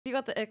You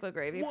got the ick with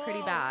gravy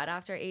pretty bad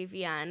after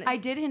AVN. I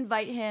did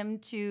invite him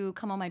to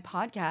come on my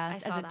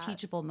podcast as a that.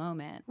 teachable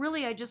moment.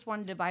 Really, I just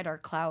wanted to divide our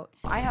clout.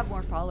 I have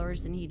more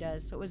followers than he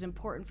does, so it was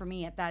important for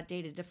me at that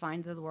day to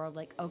define to the world,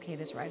 like, okay,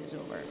 this ride is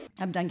over.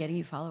 I'm done getting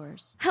you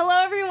followers. Hello,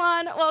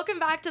 everyone. Welcome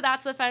back to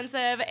That's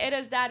Offensive. It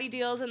is Daddy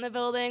Deelz in the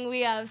building.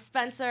 We have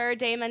Spencer,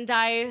 Damon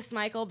Dice,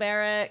 Michael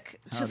Barrick.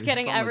 Just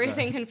getting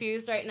everything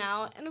confused right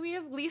now. And we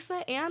have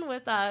Lisa Ann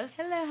with us.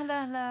 Hello,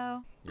 hello,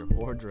 hello. Your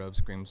wardrobe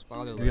screams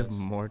fatherless. You have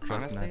more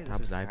trust in that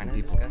top side than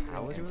people.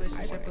 How was your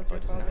relationship with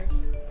your father?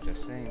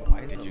 Just saying,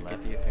 why did you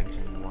get the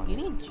attention you wanted? You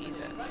need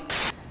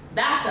Jesus.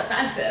 That's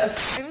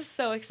offensive. I'm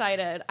so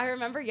excited. I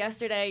remember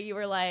yesterday you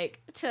were like,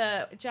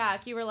 to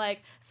Jack, you were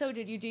like, so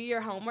did you do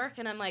your homework?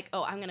 And I'm like,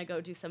 oh, I'm going to go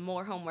do some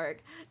more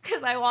homework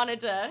because I wanted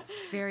to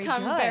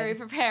come very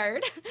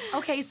prepared.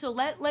 Okay, so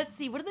let's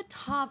see. What are the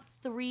top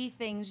 3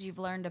 things you've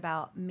learned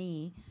about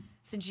me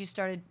since you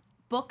started?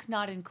 Book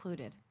not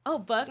included. Oh,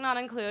 book not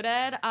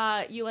included.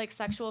 You like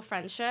sexual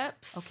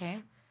friendships. Okay.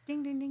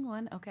 Ding, ding, ding,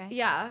 1. Okay.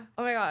 Yeah.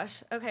 Oh my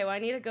gosh. Okay, well, I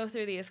need to go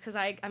through these because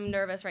I'm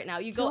nervous right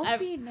now. Don't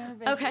be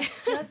nervous. Okay.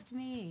 It's just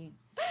me.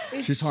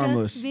 She's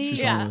harmless. Me.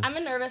 She's harmless. I'm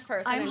a nervous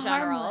person I'm in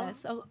general.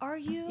 harmless. Oh, are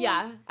you?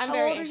 Yeah, I'm How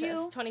very old anxious.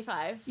 Are you?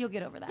 25. You'll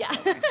get over that.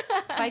 Yeah.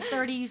 By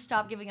 30, you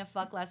stop giving a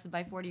fuck less, and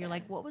by 40, you're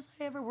like, what was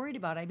I ever worried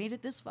about? I made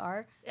it this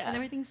far, and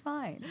everything's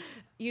fine.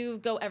 You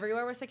go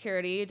everywhere with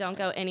security. You don't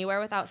go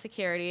anywhere without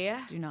security.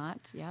 Do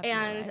not. Yeah.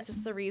 And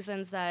just the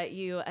reasons that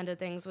you ended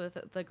things with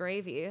the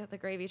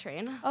gravy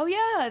train. Oh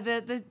yeah,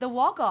 the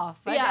walk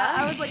off. Yeah.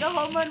 I was like a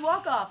home run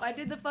walk off. I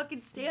did the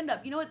fucking stand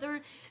up. You know what?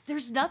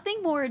 There's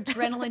nothing more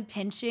adrenaline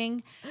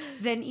pinching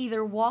than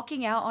either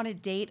walking out on a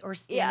date or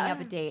standing up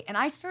a date. And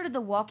I started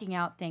the walking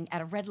out thing at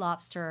a Red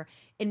Lobster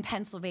in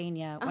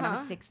Pennsylvania when I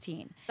was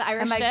 16. The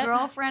Irish and my dip?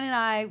 girlfriend and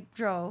I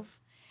drove.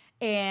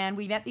 And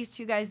we met these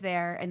 2 guys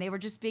there, and they were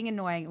just being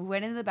annoying. We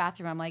went into the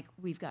bathroom. I'm like,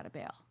 we've got to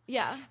bail.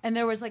 Yeah. And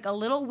there was like a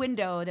little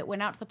window that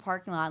went out to the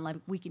parking lot, and like,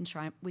 we can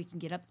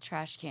get up the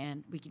trash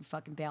can, we can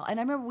fucking bail. And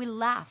I remember we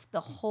laughed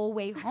the whole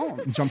way home.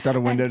 Jumped out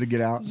a window to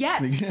get out.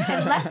 Yes,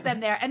 and left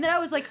them there. And then I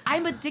was like,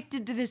 I'm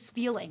addicted to this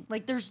feeling.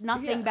 Like, there's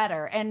nothing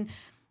better. And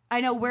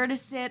I know where to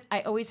sit.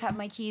 I always have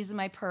my keys in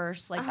my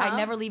purse. Like, I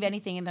never leave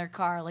anything in their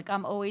car. Like,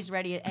 I'm always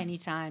ready at any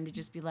time to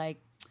just be like,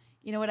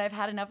 you know what, I've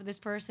had enough of this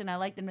person. I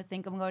like them to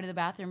think I'm going to the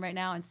bathroom right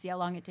now and see how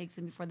long it takes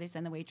them before they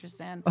send the waitress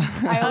in.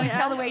 I always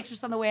tell the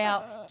waitress on the way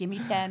out, give me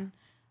 10.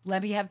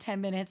 Let me have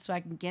 10 minutes so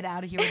I can get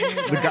out of here.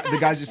 The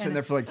guy's just sitting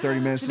there for like 30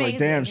 minutes. Like,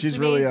 damn, she's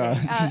really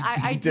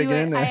I do digging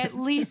it. in there. I at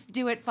least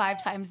do it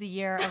 5 times a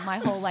year of my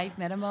whole life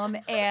minimum.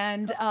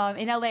 And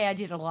in LA, I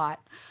did a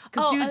lot.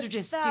 Because dudes are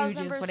just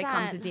stooges when it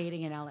comes to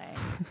dating in LA.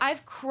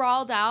 I've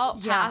crawled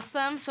out past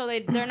them so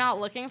they're not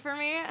looking for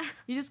me.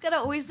 You just got to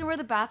always know where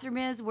the bathroom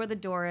is, where the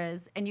door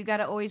is. And you got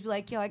to always be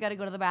like, yo, I got to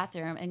go to the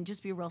bathroom. And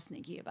just be real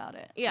sneaky about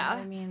it. Yeah. You know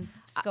what I mean?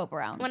 Scope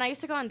around. When I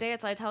used to go on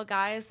dates, I tell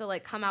guys to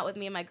like come out with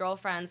me and my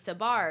girlfriends to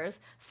bars.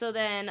 So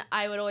then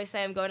I would always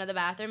say I'm going to the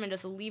bathroom and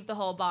just leave the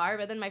whole bar.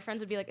 But then my friends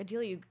would be like,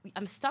 Adelia,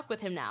 I'm stuck with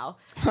him now.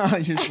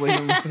 You just leave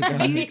him with the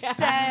guy. You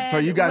said So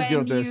you guys deal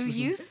with you this.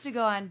 used to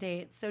go on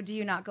dates. So do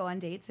you not go on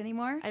dates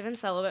anymore? I've been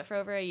celibate for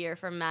over a year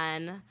for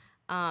men.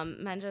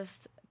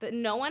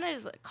 No one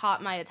has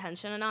caught my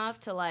attention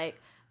enough to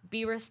like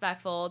be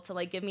respectful, to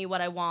like give me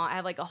what I want. I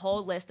have like a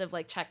whole list of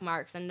like check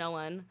marks and no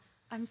one.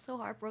 I'm so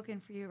heartbroken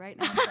for you right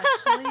now,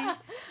 sexually.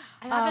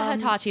 I have a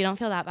Hitachi. Don't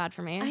feel that bad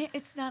for me.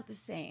 It's not the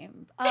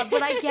same.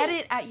 But I get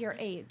it at your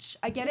age.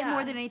 I get it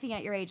more than anything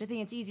at your age. I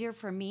think it's easier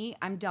for me.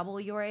 I'm double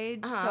your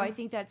age. So I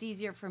think that's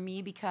easier for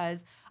me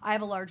because I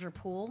have a larger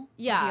pool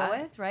to deal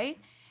with, right?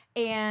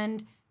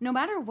 And no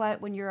matter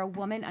what, when you're a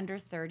woman under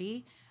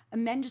 30,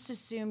 men just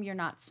assume you're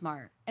not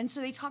smart. And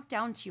so they talk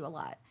down to you a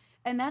lot.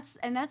 And that's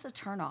a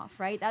turnoff,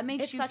 right? That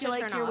makes you feel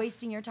like you're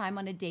wasting your time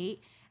on a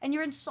date. And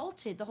you're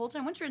insulted the whole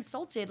time. Once you're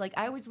insulted, like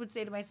I always would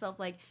say to myself,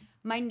 like,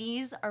 my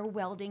knees are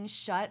welding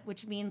shut,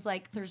 which means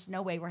like there's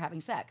no way we're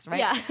having sex, right?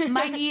 Yeah.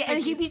 My knee,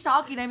 and he'd be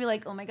talking, I'd be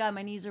like, oh my God,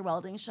 my knees are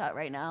welding shut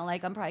right now.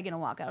 Like I'm probably gonna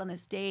walk out on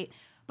this date.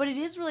 But it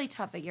is really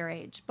tough at your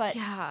age. But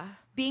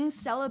being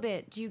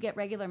celibate, do you get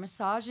regular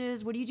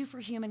massages? What do you do for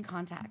human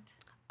contact?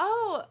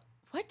 Oh,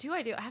 what do?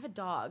 I have a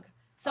dog.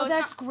 So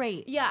that's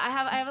great. Yeah, I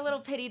have a little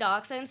pitty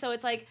dachshund. So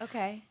it's like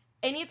okay.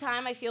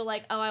 Anytime I feel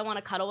like, oh, I want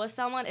to cuddle with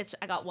someone,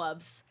 I got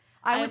wubs.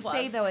 I would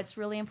say, though, it's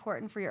really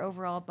important for your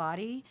overall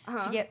body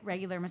to get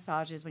regular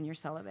massages when you're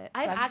celibate.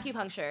 I have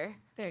acupuncture.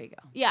 There you go.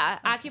 Yeah,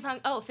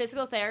 acupuncture. Oh,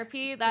 physical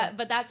therapy.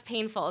 But that's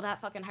painful.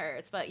 That fucking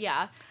hurts. But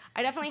yeah,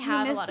 I definitely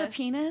have a lot of.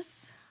 Do you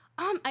miss the penis?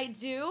 I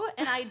do,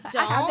 and I don't.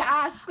 I have to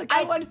ask. Like,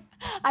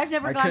 I've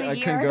never gone a year. I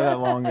couldn't go that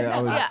long.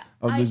 I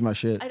would lose my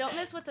shit. I don't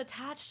miss what's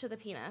attached to the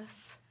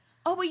penis.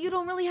 Oh, but you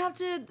don't really have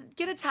to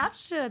get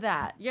attached to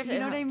that. You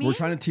know what I mean? We're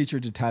trying to teach her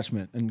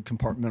detachment and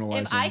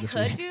compartmentalizing. If I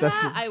could do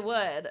that, I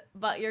would.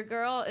 But your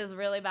girl is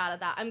really bad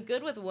at that. I'm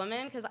good with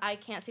women because I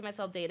can't see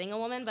myself dating a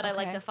woman, but I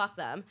like to fuck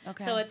them.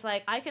 Okay. So it's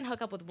like I can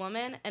hook up with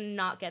women and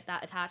not get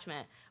that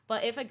attachment.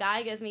 But if a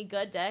guy gives me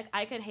good dick,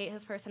 I could hate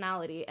his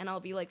personality, and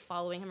I'll be like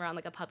following him around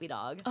like a puppy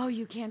dog. Oh,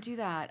 you can't do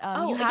that.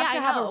 You have to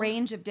have a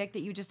range of dick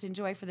that you just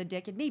enjoy for the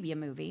dick, and maybe a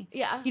movie.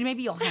 Yeah.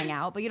 Maybe you'll hang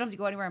out, but you don't have to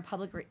go anywhere in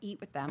public or eat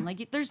with them.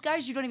 Like, there's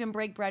guys you don't even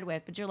break bread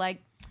with, but you're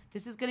like,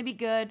 this is gonna be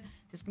good.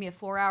 This is gonna be a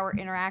 4-hour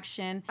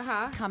interaction.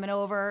 He's coming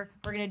over.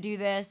 We're gonna do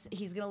this.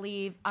 He's gonna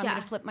leave. I'm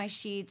gonna flip my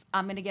sheets.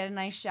 I'm gonna get a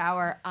nice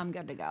shower. I'm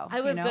good to go.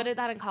 I was good at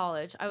that in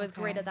college. I was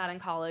great at that in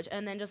college.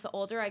 And then just the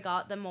older I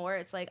got, the more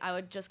it's like I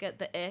would just get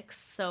the icks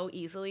so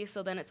easily.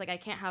 So then it's like I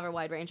can't have a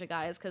wide range of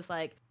guys because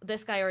like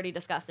this guy already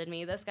disgusted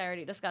me. This guy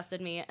already disgusted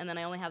me. And then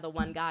I only have the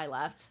one guy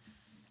left.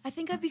 I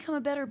think I've become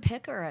a better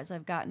picker as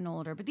I've gotten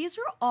older, but these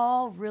are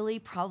all really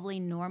probably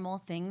normal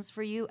things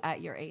for you at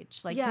your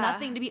age. Like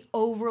nothing to be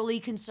overly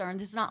concerned.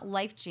 This is not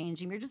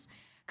life-changing. You're just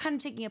kind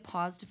of taking a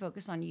pause to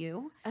focus on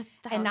you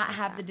and not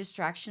have the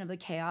distraction of the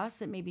chaos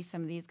that maybe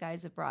some of these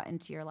guys have brought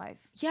into your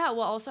life. Yeah,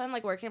 well, also I'm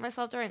like working on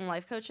myself during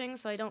life coaching,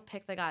 so I don't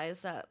pick the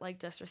guys that like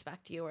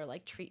disrespect you or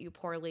like treat you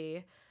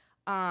poorly.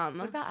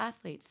 What about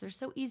athletes? They're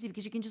so easy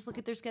because you can just look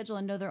at their schedule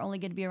and know they're only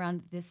going to be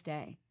around this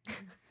day.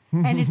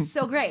 And it's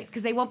so great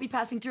because they won't be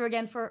passing through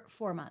again for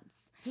 4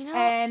 months.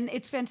 And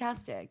it's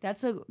fantastic.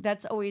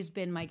 That's always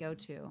been my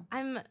go-to.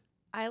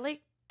 I like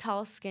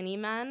tall, skinny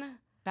men.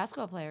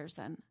 Basketball players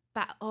then.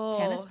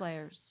 Tennis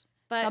players.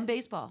 But some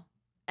baseball.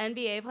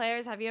 NBA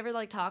players, have you ever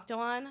like talked to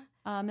one?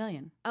 A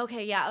million.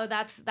 Okay, yeah. Oh,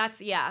 that's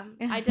yeah.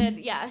 I did,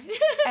 yeah.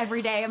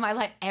 Every day of my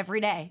life,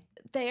 every day.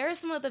 They are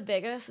some of the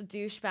biggest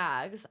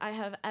douchebags I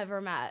have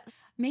ever met.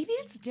 Maybe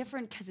it's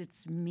different because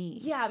it's me.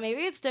 Yeah,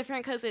 maybe it's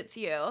different because it's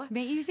you.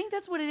 Maybe you think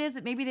that's what it is,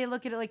 that maybe they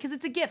look at it like, because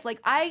it's a gift.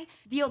 Like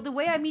the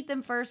way I meet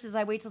them first is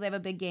I wait till they have a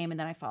big game and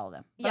then I follow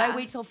them. But I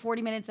wait till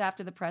 40 minutes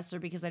after the presser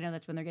because I know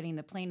that's when they're getting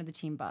the plane or the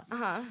team bus.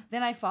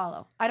 Then I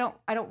follow. I don't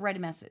write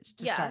a message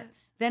to start.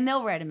 Then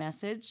they'll write a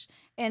message,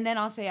 and then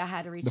I'll say I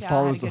had to reach out. The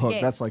follows the hook.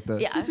 Game. That's like the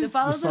the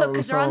follows the hook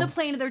because they're on the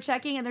plane and they're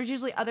checking, and there's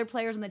usually other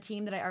players on the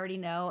team that I already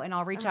know, and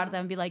I'll reach out to them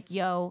and be like,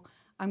 "Yo,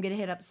 I'm gonna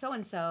hit up so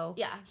and so.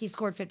 Yeah, he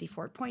scored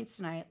 54 points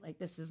tonight. Like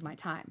this is my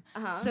time."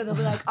 So they'll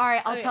be like, "All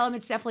right, I'll tell him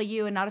it's definitely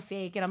you and not a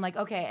fake." And I'm like,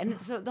 "Okay." And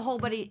so the whole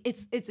buddy,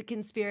 it's a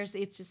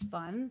conspiracy. It's just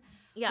fun.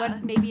 Yeah.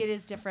 But maybe it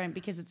is different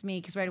because it's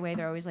me. Because right away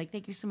they're always like,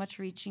 "Thank you so much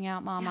for reaching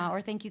out, Mama,"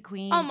 or "Thank you,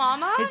 Queen." Oh,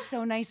 Mama! It's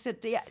so nice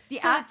that do they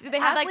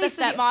have like the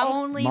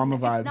stepmom? Mama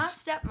vibes.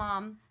 It's not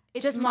stepmom.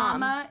 It's just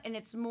Mama, and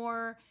it's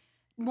more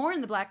in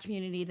the Black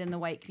community than the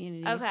white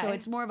community. Okay. So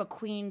it's more of a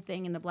queen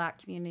thing in the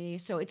Black community.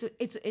 So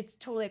it's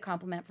totally a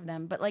compliment for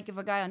them. But like if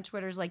a guy on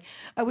Twitter is like,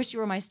 "I wish you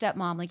were my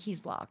stepmom," like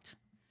he's blocked.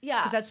 Yeah,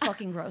 because that's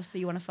fucking gross. So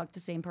you want to fuck the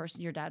same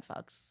person your dad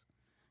fucks.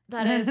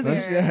 That is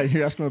weird. Yeah,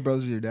 you're Eskimo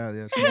brothers with your dad.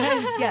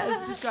 Yeah,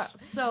 it's just gross.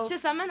 So to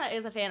someone that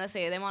is a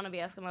fantasy, they want to be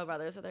Eskimo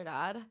brothers with their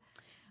dad.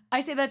 I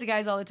say that to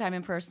guys all the time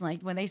in person.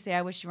 Like when they say,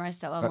 "I wish you were my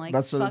stepmom," I'm like,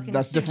 that's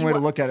a different way to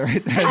look at it,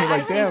 right there. You're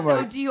like, damn.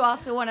 So, do you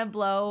also want to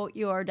blow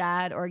your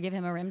dad or give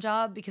him a rim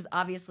job? Because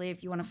obviously,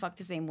 if you want to fuck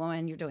the same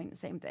woman, you're doing the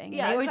same thing.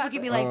 Yeah, they always look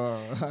at me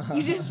like,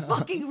 "You just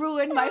fucking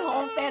ruined my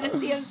whole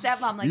fantasy of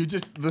stepmom." Like, you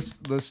just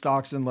the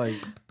stocks and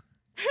like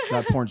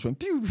that porn swim.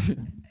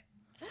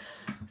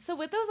 So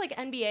with those like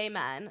NBA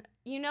men,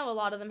 you know a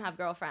lot of them have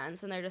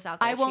girlfriends and they're just out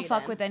there I won't cheating.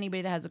 Fuck with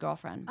anybody that has a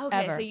girlfriend.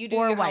 Okay, ever. So you do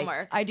or your wife.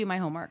 homework. I do my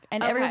homework.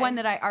 And everyone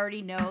that I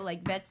already know,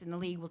 like vets in the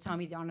league, will tell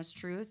me the honest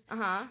truth.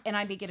 And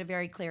I make it a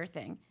very clear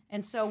thing.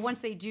 And so once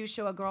they do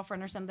show a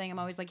girlfriend or something, I'm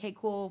always like, "Hey,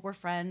 cool, we're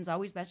friends." I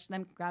always message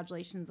them,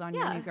 "Congratulations on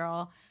your new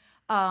girl."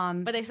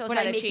 But they still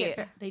try to cheat.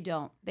 They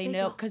don't. They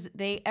know because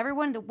the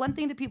one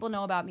thing that people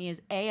know about me is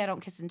A, I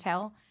don't kiss and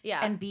tell. Yeah.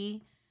 And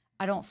B,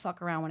 I don't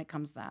fuck around when it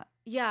comes to that.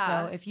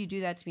 Yeah. So if you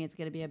do that to me, it's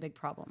going to be a big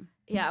problem.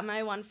 Yeah,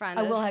 my one friend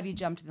I will have you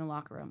jumped in the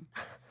locker room.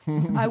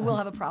 I will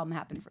have a problem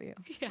happen for you.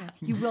 Yeah.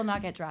 You will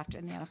not get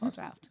drafted in the NFL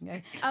draft.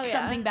 Okay.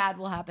 Something bad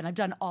will happen. I've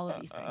done all of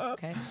these things.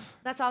 Okay.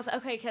 That's also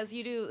okay because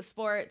you do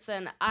sports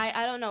and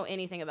I don't know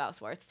anything about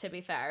sports to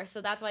be fair.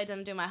 So that's why I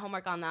didn't do my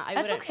homework on that.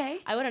 That's okay.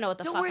 I wouldn't know what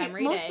the fuck I'm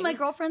reading. Most of my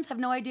girlfriends have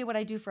no idea what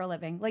I do for a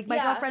living. Like my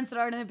girlfriends that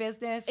aren't in the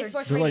business. It's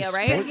sports radio, like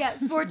right? Yeah,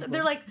 sports.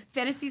 They're like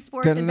fantasy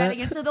sports and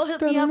betting. And so they'll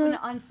hit me up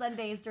on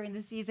Sundays during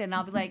the season. And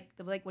I'll be like,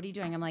 they'll be like, "What are you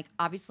doing?" I'm like,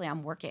 "Obviously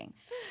I'm working."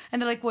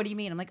 And they're like, "What do you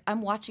mean?" I'm like,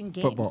 "I'm watching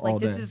games. Football like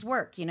this is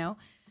work, you know?"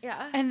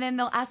 Yeah. And then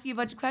they'll ask me a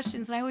bunch of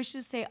questions, and I always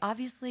just say,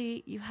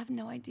 "Obviously, you have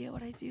no idea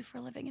what I do for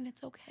a living, and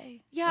it's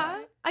okay."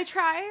 Yeah, I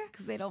try.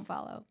 Because they don't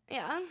follow.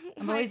 Yeah.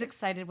 I'm always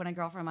excited when a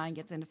girlfriend of mine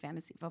gets into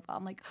fantasy football.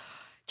 I'm like,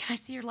 "Can I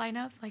see your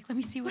lineup? Like, let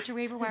me see what your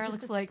waiver wire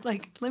looks like.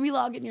 Like, let me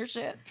log in your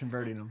shit."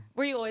 Converting them.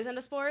 Were you always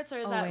into sports, or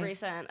is that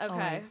recent? Okay.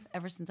 Always,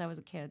 ever since I was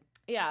a kid.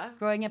 Yeah.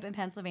 Growing up in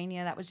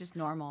Pennsylvania, that was just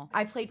normal.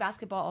 I played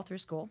basketball all through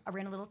school. I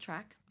ran a little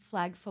track,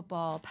 flag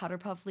football, powder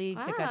puff league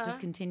that got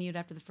discontinued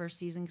after the first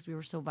season because we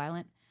were so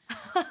violent.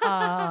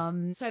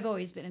 So I've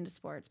always been into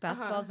sports.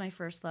 Basketball is my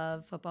first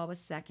love. Football was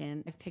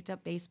second. I've picked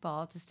up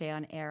baseball to stay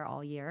on air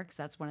all year because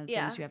that's one of the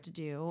things you have to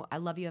do. I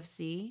love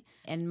UFC.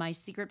 And my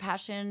secret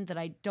passion that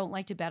I don't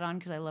like to bet on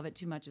because I love it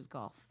too much is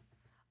golf.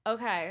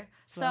 Okay.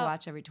 So I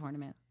watch every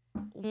tournament.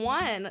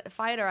 one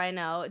fighter I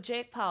know,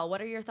 Jake Paul.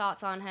 What are your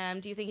thoughts on him?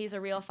 Do you think he's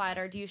a real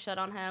fighter? Do you shit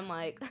on him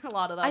like a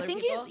lot of the other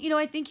people?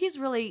 I think he's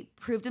really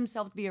proved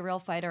himself to be a real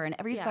fighter, and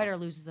every fighter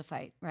loses a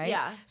fight, right?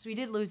 Yeah. So he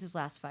did lose his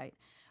last fight.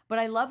 But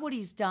I love what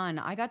he's done.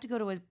 I got to go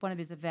to one of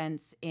his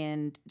events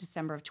in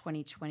December of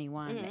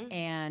 2021,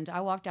 and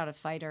I walked out a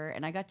fighter,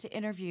 and I got to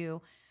interview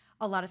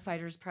a lot of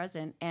fighters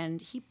present,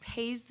 and he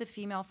pays the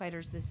female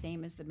fighters the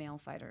same as the male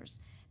fighters.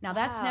 Now,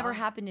 that's never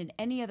happened in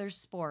any other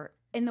sport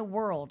in the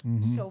world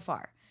so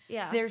far.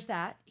 Yeah. There's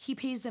that. He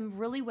pays them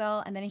really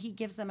well, and then he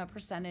gives them a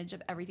percentage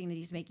of everything that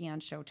he's making on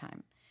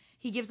Showtime.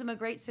 He gives them a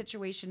great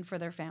situation for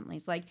their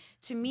families. Like,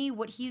 to me,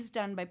 what he's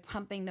done by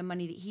pumping the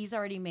money that he's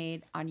already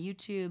made on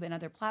YouTube and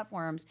other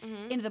platforms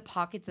into the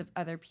pockets of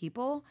other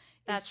people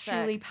is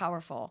truly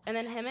powerful. And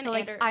then him and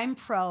Andrew, I'm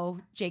pro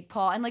Jake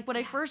Paul. And like when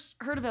I first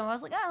heard of him, I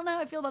was like, I don't know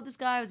how I feel about this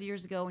guy. It was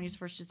years ago when he was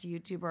first just a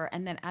YouTuber.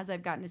 And then as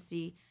I've gotten to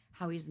see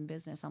how he's in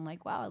business, I'm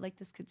like, wow, I like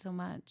this kid so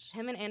much.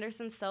 Him and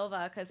Anderson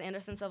Silva, because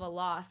Anderson Silva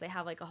lost, they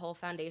have like a whole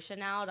foundation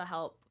now to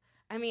help.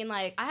 I mean,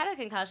 like, I had a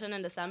concussion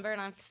in December,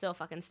 and I'm still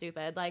fucking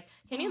stupid. Like,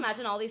 can you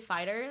imagine all these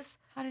fighters?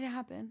 How did it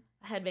happen?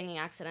 A headbanging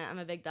accident. I'm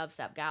a big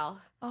dubstep gal.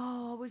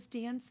 Oh, was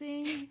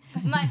dancing?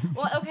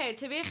 Well, okay,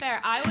 to be fair,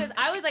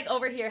 I was like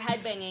over here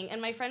headbanging, and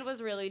my friend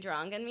was really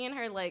drunk, and me and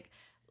her, like,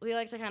 we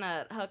like to kind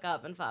of hook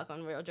up and fuck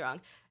when we were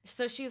drunk.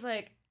 So she's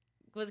like,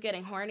 was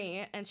getting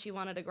horny, and she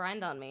wanted to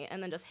grind on me,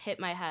 and then just hit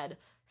my head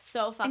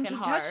so fucking hard.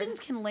 And concussions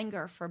can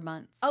linger for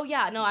months. Oh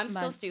yeah, no, I'm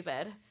still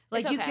stupid.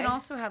 Like, you can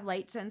also have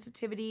light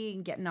sensitivity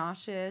and get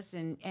nauseous,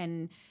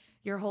 and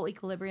your whole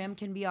equilibrium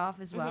can be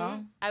off as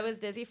well. I was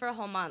dizzy for a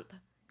whole month.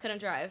 Couldn't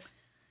drive.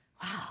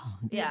 Wow.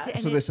 Yeah.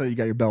 So they say you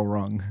got your bell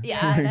rung.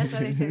 Yeah, that's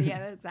what they say.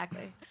 Yeah,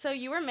 exactly. So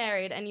you were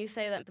married, and you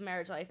say that the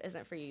marriage life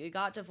isn't for you. You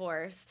got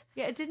divorced.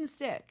 Yeah, it didn't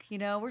stick. You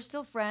know, we're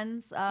still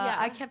friends.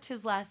 I kept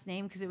his last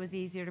name because it was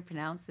easier to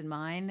pronounce than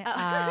mine.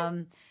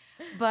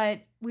 But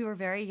we were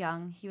very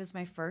young. He was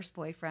my first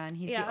boyfriend.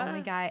 He's the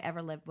only guy I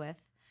ever lived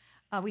with.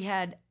 We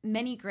had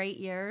many great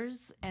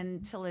years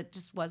until it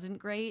just wasn't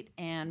great,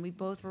 and we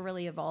both were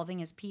really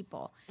evolving as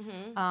people.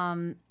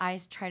 I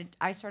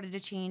started to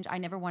change. I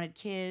never wanted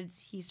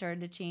kids. He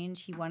started to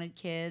change. He wanted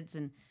kids,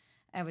 and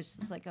I was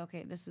just like,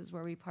 okay, this is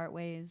where we part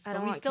ways.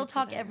 But we still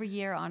talk every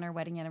year on our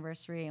wedding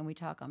anniversary, and we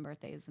talk on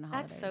birthdays and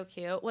holidays. That's so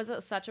cute. Was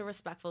it such a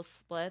respectful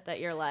split that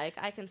you're like,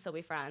 I can still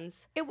be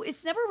friends?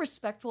 It's never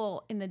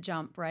respectful in the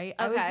jump, right?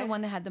 Okay. I was the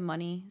one that had the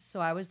money,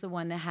 so I was the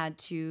one that had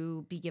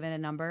to be given a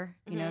number,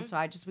 you know?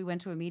 So we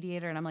went to a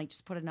mediator, and I'm like,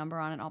 just put a number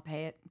on it, I'll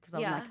pay it, because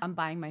I'm like, I'm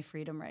buying my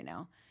freedom right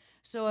now.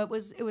 So it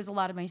was a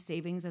lot of my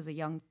savings as a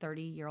young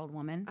 30-year-old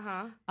woman.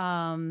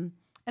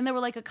 And there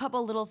were like a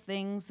couple little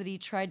things that he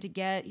tried to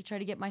get. He tried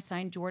to get my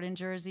signed Jordan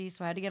jersey,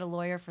 so I had to get a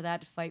lawyer for that,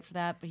 to fight for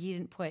that. But he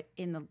didn't put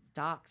in the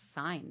docs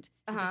signed.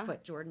 He just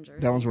put Jordan jersey.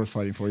 That one's worth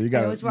fighting for. You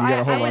got to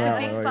hold I went to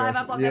Big Five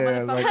up on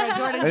that motherfucker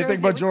Jordan jersey.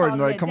 Anything but Jordan,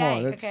 like, come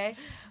on. Okay,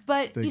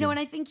 but you know, and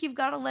I think you've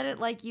got to let it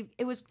like you.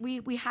 It was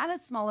we had a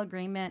small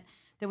agreement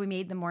that we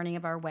made the morning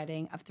of our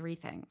wedding of 3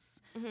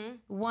 things.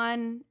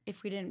 One,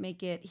 if we didn't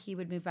make it, he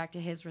would move back to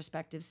his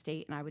respective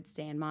state and I would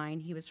stay in mine.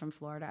 He was from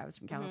Florida, I was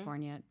from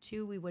California.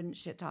 2, we wouldn't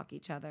shit talk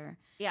each other.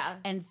 Yeah.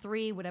 And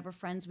 3, whatever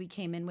friends we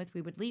came in with, we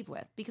would leave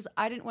with, because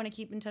I didn't want to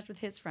keep in touch with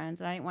his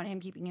friends and I didn't want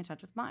him keeping in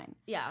touch with mine.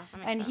 Yeah.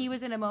 And he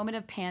was in a moment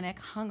of panic,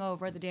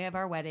 hungover the day of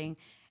our wedding,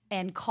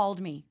 and called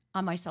me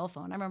on my cell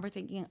phone. I remember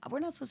thinking, we're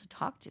not supposed to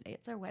talk today.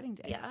 It's our wedding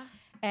day. Yeah.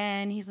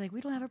 And he's like,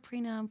 we don't have a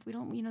prenup. We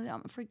don't, you know,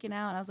 I'm freaking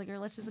out. And I was like,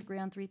 let's just agree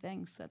on 3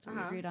 things. That's what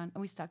we agreed on. And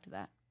we stuck to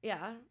that.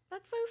 Yeah,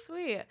 that's so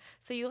sweet.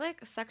 So you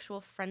like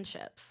sexual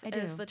friendships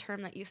is the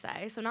term that you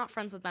say. So not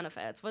friends with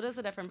benefits. What is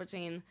the difference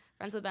between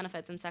friends with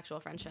benefits and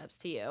sexual friendships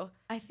to you?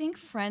 I think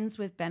friends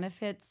with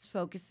benefits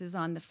focuses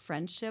on the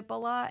friendship a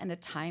lot and the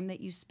time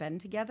that you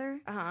spend together.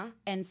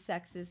 And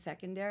sex is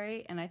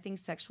secondary. And I think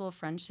sexual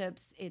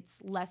friendships,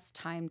 it's less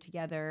time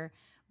together,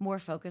 more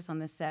focus on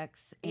the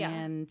sex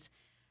and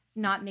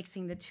not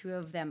mixing the 2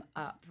 of them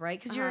up,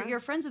 right? Because your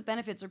friends with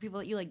benefits are people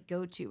that you like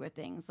go to with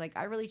things. Like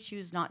I really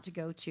choose not to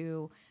go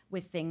to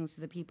with things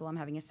to the people I'm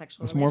having a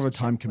sexual relationship with. It's more of a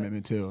time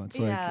commitment too. It's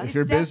like if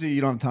you're busy,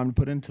 you don't have time to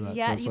put into that.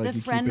 Yeah, so it's like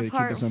the friend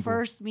part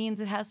first means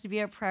it has to be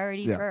a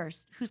priority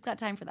first. Who's got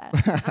time for that?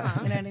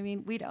 You know what I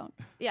mean? We don't.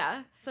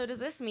 Yeah. So does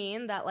this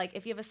mean that like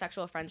if you have a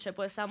sexual friendship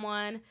with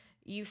someone,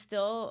 you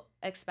still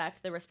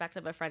expect the respect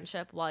of a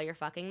friendship while you're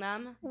fucking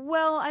them?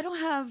 Well, I don't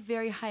have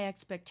very high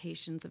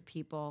expectations of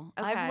people.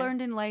 Okay. I've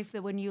learned in life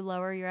that when you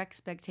lower your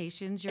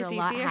expectations, you're a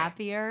lot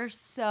happier.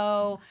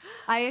 So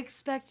I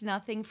expect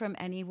nothing from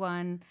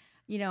anyone.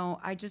 You know,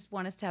 I just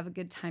want us to have a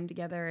good time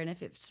together. And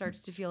if it starts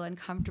to feel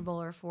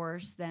uncomfortable or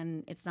forced,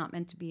 then it's not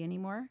meant to be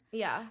anymore.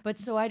 Yeah. But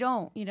so I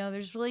don't, you know,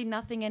 there's really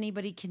nothing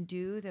anybody can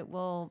do that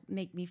will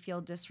make me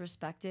feel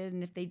disrespected.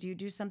 And if they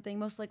do something,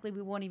 most likely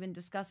we won't even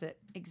discuss it.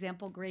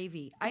 Example,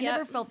 Gravy. I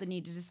never felt the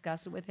need to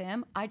discuss it with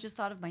him. I just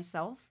thought of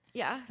myself.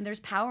 Yeah. And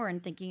there's power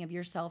in thinking of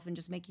yourself and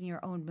just making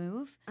your own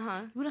move.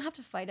 We don't have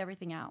to fight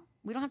everything out.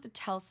 We don't have to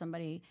tell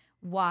somebody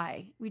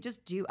why. We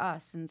just do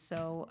us. And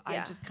so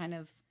I just kind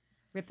of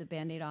rip the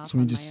Band-Aid off. So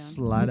we just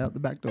slide out the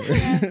back door.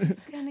 Yeah,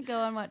 just kind of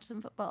go and watch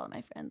some football at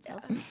my friend's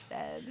house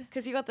instead.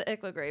 Because you got the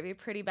ick with gravy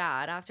pretty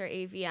bad after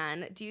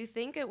AVN. Do you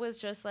think it was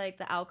just like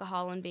the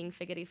alcohol and being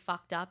figgity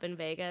fucked up in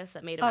Vegas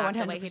that made him act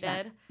the way he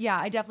did? Yeah,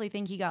 I definitely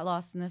think he got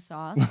lost in the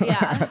sauce.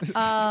 Yeah.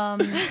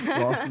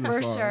 Lost in the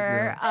for sauce,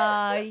 sure.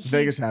 Yeah.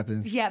 Vegas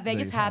happens. Yeah,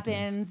 Vegas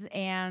happens.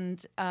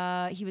 And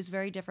he was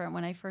very different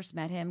when I first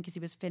met him because he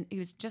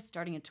was just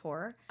starting a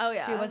tour. Oh,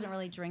 yeah. So he wasn't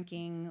really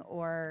drinking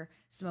or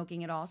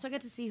smoking at all. So I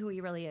got to see who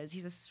he really is.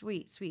 He's a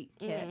sweet, sweet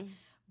kid.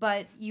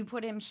 But you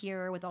put him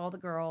here with all the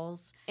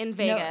girls. In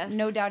Vegas.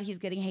 No doubt he's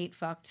getting hate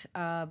fucked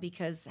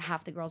because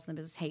half the girls in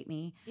the business hate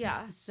me.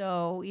 Yeah.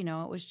 So,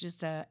 it was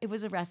just a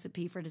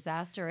recipe for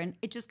disaster. And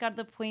it just got to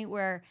the point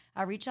where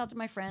I reached out to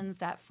my friends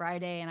that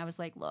Friday and I was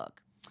like,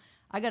 look,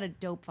 I got a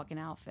dope fucking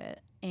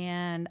outfit.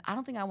 And I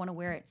don't think I want to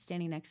wear it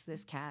standing next to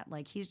this cat.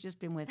 Like, he's just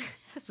been with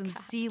some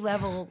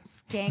C-level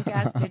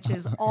skank-ass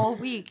bitches all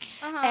week.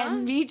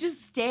 And me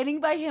just standing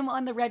by him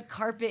on the red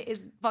carpet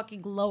is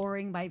fucking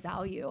lowering my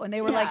value. And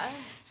they were like,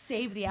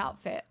 save the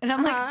outfit. And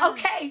I'm like,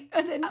 okay.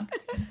 And then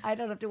I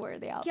don't have to wear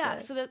the outfit. Yeah,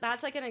 so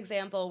that's like an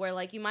example where,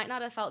 like, you might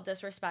not have felt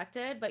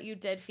disrespected, but you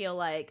did feel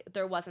like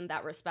there wasn't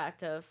that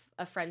respect of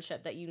a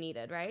friendship that you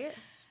needed, right?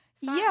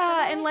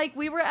 Yeah, and like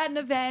we were at an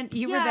event.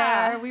 You were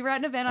there. We were at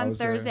an event on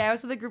Thursday. I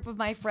was with a group of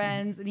my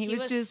friends, and he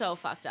was just so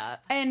fucked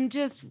up. And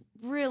just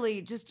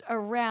really just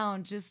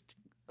around just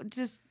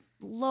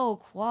low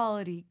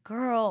quality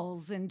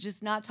girls and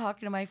just not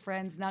talking to my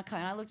friends, not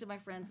kind. I looked at my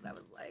friends and I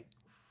was like,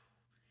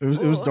 It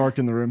was dark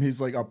in the room.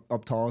 He's like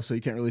up tall, so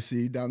you can't really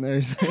see down there.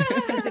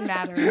 It doesn't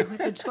matter. With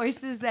the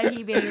choices that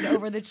he made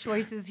over the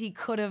choices he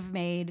could have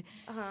made.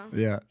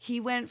 Yeah. He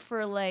went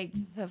for like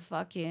the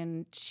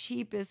fucking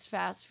cheapest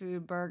fast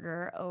food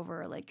burger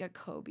over like a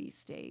Kobe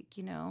steak,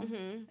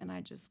 And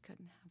I just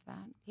couldn't have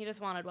that. He just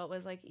wanted what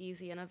was like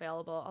easy and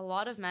available. A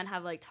lot of men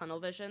have like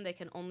tunnel vision. They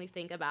can only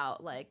think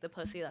about like the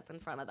pussy that's in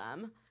front of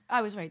them.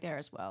 I was right there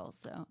as well,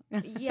 so.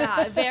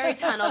 Yeah, very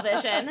tunnel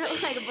vision.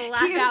 Like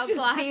blackout he was just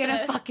glasses. being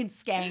a fucking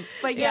skank.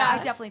 But yeah, I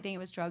definitely think it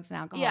was drugs and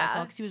alcohol as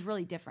well, because he was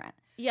really different.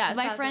 Yeah,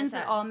 because my friends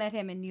that all met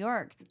him in New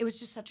York, it was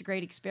just such a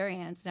great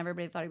experience, and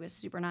everybody thought he was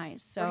super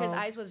nice. So his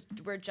eyes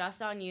were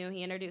just on you.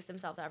 He introduced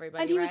himself to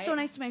everybody, and he was so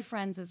nice to my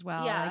friends as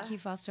well. Yeah. Like he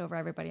fussed over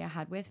everybody I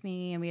had with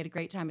me, and we had a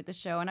great time at the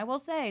show. And I will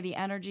say, the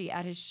energy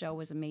at his show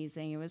was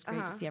amazing. It was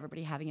great to see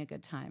everybody having a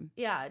good time.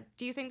 Yeah.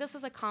 Do you think this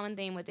is a common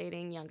theme with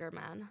dating younger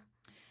men?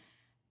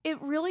 It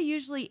really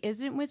usually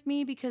isn't with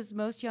me because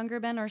most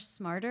younger men are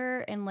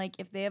smarter, and like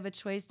if they have a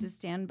choice to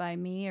stand by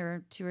me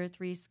or 2 or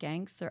 3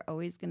 skanks, they're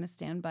always going to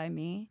stand by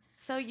me.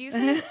 So you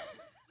say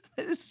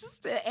it's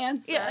just an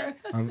answer. Yeah.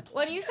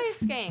 When you say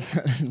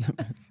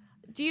skank,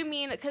 do you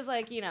mean because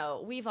like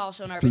we've all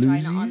shown our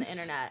vagina on the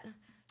internet?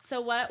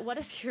 So what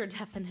is your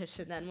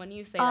definition then when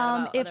you say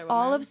that about if other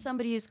all women? of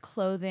somebody's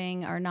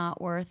clothing are not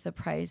worth the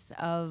price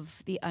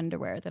of the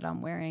underwear that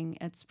I'm wearing,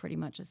 it's pretty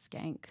much a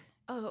skank.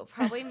 Oh,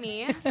 probably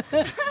me.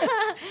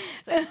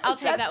 So I'll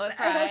take that with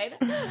pride.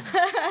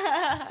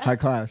 High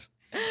class.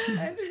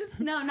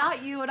 No,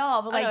 not you at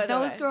all. But like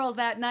those girls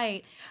that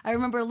night, I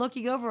remember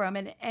looking over them,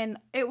 and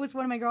it was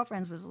one of my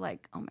girlfriends was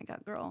like, "Oh my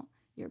God, girl,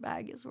 your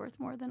bag is worth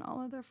more than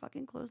all of their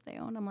fucking clothes they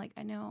own." I'm like,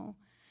 I know.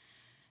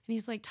 And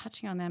he's like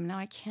touching on them. Now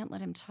I can't let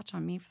him touch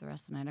on me for the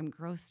rest of the night. I'm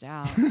grossed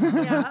out.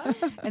 Yeah.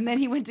 And then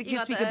he went to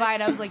kiss me goodbye,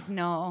 and I was like,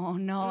 no,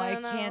 I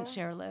can't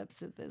share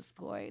lips at this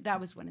point. That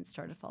was when it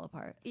started to fall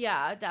apart.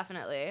 Yeah,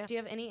 definitely. Do you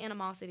have any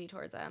animosity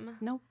towards him?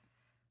 Nope.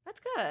 That's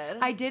good.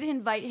 I did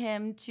invite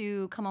him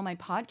to come on my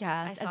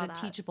podcast as a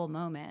teachable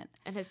moment.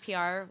 And his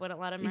PR wouldn't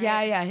let him, right?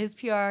 Yeah. His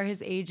PR,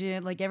 his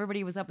agent, like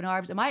everybody was up in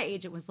arms. And my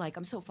agent was like,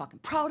 I'm so fucking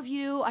proud of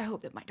you. I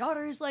hope that my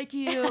daughter is like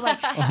you.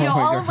 Like,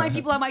 all of my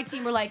people on my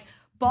team were like,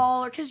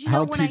 baller, because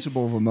how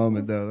teachable of a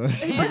moment though.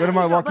 What am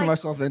I walking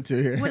myself into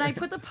here? When I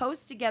put the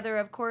post together,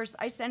 of course,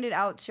 I send it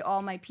out to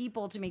all my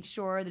people to make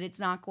sure that it's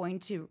not going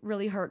to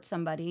really hurt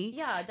somebody.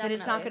 Yeah, definitely. That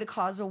it's not going to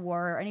cause a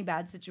war or any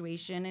bad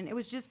situation. And it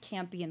was just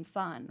campy and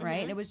fun,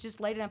 right? And it was just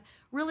light enough.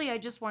 Really, I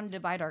just wanted to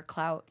divide our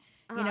clout.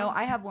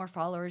 I have more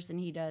followers than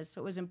he does,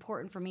 so it was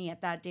important for me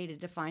at that day to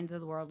define to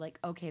the world, like,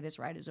 okay, this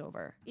ride is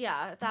over.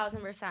 Yeah,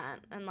 1,000%.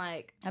 And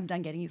like, I'm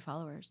done getting you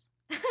followers.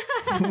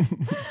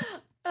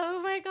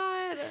 Oh my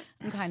God.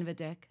 I'm kind of a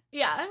dick.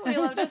 Yeah, we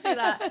love to see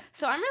that.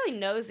 So I'm really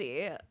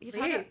nosy.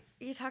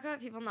 You talk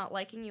about people not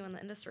liking you in the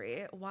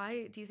industry.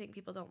 Why do you think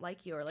people don't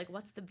like you? Or like,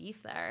 what's the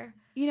beef there?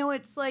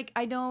 It's like,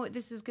 I know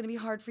this is going to be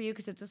hard for you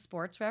because it's a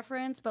sports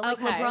reference, but like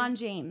LeBron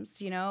James,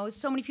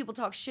 so many people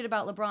talk shit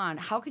about LeBron.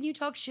 How can you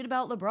talk shit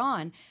about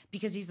LeBron?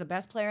 Because he's the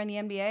best player in the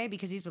NBA?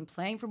 Because he's been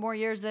playing for more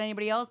years than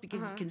anybody else?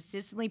 Because he's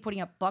consistently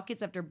putting up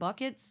buckets after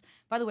buckets?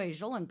 By the way,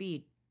 Joel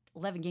Embiid,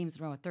 11 games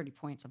in a row with 30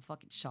 points. I'm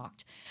fucking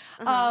shocked.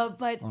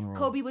 But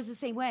Kobe was the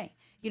same way.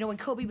 When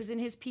Kobe was in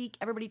his peak,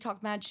 everybody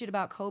talked mad shit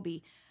about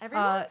Kobe.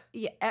 Everyone?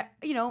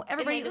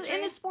 Everybody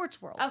in the sports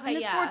world. Okay, in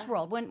the sports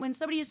world. When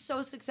somebody is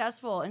so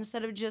successful,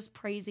 instead of just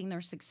praising their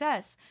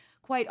success,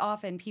 quite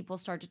often people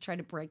start to try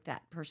to break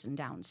that person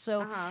down.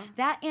 So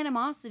that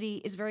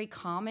animosity is very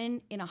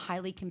common in a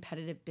highly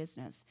competitive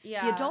business.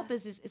 Yeah. The adult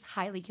business is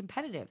highly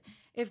competitive.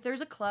 If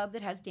there's a club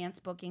that has dance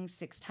bookings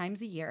 6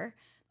 times a year,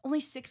 only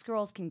 6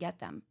 girls can get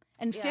them,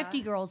 and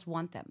 50 girls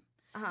want them.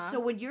 So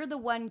when you're the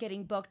one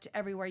getting booked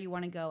everywhere you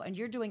want to go and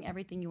you're doing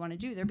everything you want to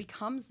do, there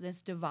becomes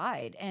this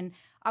divide. And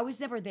I was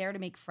never there to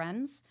make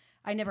friends.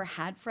 I never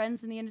had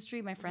friends in the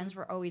industry. My friends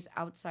were always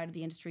outside of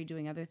the industry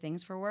doing other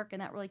things for work,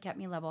 and that really kept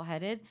me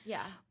level-headed.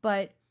 Yeah.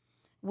 But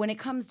when it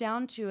comes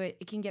down to it,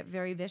 it can get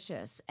very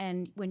vicious.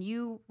 And when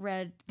you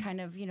read kind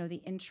of, you know,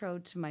 the intro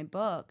to my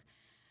book,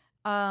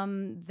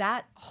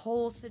 that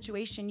whole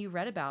situation you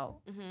read about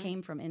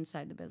came from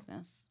inside the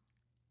business.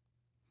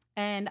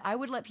 And I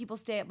would let people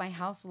stay at my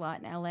house a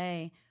lot in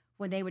LA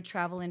when they would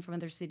travel in from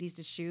other cities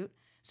to shoot.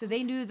 So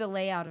they knew the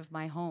layout of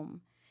my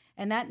home.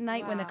 And that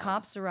night when the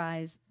cops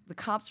arrived, the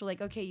cops were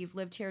like, okay, you've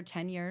lived here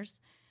 10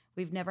 years.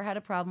 We've never had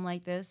a problem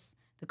like this.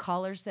 The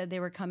callers said they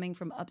were coming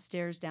from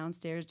upstairs,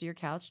 downstairs to your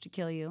couch to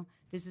kill you.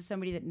 This is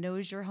somebody that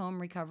knows your home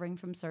recovering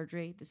from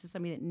surgery. This is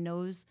somebody that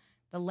knows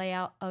the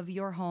layout of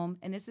your home.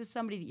 And this is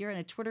somebody that you're in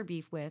a Twitter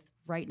beef with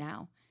right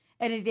now.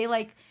 And they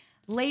like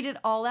laid it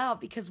all out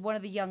because one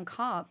of the young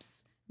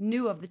cops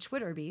knew of the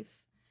Twitter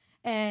beef,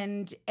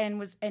 and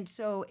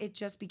so it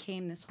just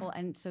became this whole,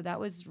 and so that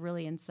was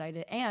really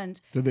incited.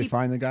 And did they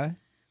find the guy?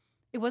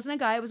 It wasn't a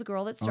guy; it was a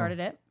girl that started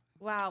it.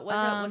 Wow,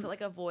 was it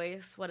like a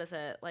voice? What is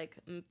it, like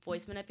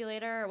voice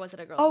manipulator, or was it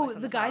a girl? Oh,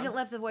 the guy that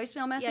left the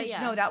voicemail message?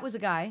 Yeah. No, that was a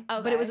guy.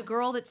 Okay. But it was a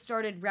girl that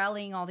started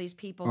rallying all these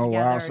people Oh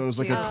together. wow! So it was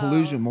like a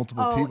collusion,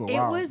 multiple people. It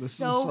Wow, was this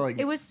so is like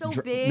it was so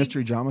big.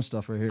 Mystery drama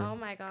stuff right here. Oh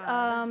my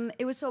god.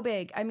 It was so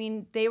big. I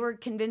mean, they were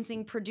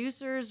convincing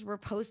producers were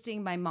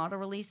posting my model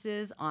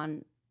releases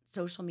on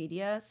social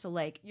media. So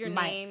like your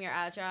name, your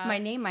address. My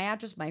name, my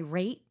address, my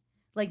rate.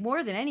 Like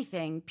more than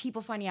anything,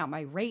 people finding out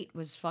my rate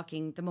was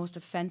fucking the most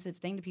offensive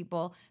thing to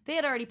people. They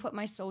had already put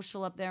my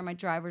social up there, my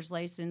driver's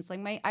license. Like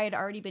I had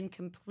already been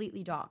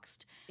completely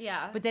doxxed.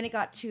 Yeah. But then it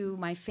got to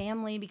my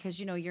family because,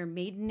 you know, your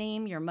maiden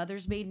name, your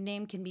mother's maiden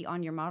name can be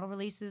on your model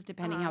releases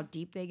depending how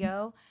deep they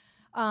go.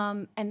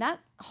 And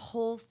that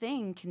whole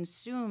thing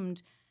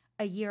consumed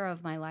a year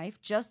of my life,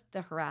 just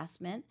the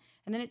harassment.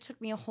 And then it took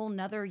me a whole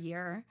nother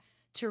year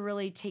to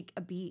really take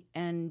a beat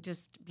and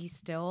just be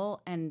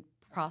still and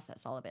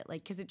process all of it,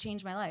 like, because it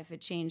changed my life.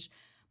 It changed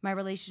my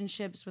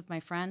relationships with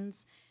my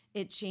friends.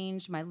 It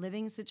changed my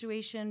living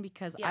situation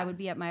because I would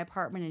be at my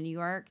apartment in New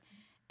York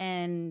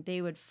and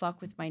they would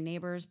fuck with my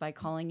neighbors by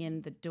calling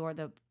in the door,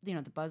 the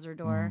buzzer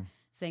door,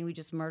 saying we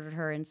just murdered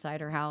her inside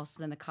her house.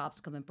 Then the cops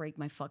come and break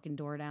my fucking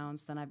door down.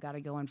 So then I've got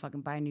to go and fucking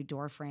buy a new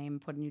door frame,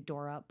 put a new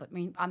door up. But I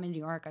mean, I'm in New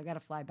York. I got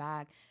to fly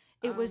back.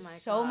 It was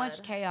so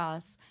much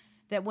chaos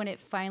that when it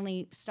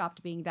finally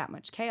stopped being that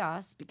much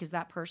chaos, because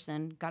that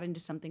person got into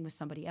something with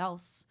somebody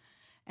else,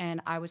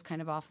 and I was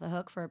kind of off the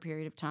hook for a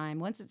period of time.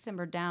 Once it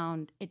simmered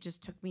down, it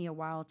just took me a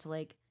while to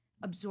like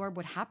absorb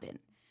what happened,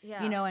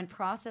 you know, and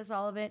process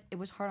all of it. It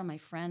was hard on my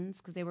friends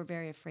because they were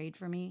very afraid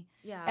for me.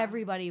 Yeah.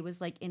 Everybody was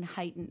like in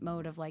heightened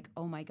mode of like,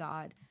 oh my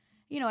God,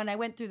 you know, and I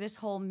went through this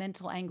whole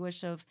mental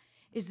anguish of,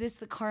 is this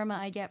the karma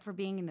I get for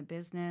being in the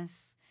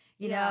business?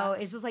 You know,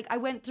 is this like, I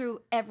went through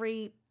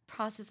every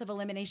process of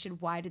elimination.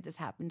 Why did this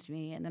happen to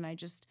me? And then I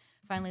just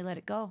finally let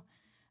it go.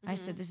 I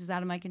said, this is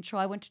out of my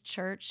control. I went to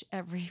church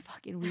every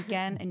fucking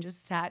weekend and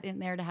just sat in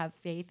there to have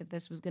faith that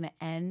this was going to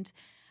end.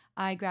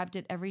 I grabbed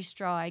at every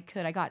straw I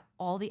could. I got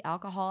all the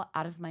alcohol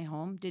out of my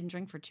home. Didn't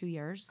drink for 2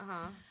 years.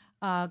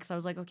 Because I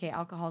was like, okay,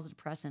 alcohol is a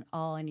depressant.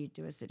 All I need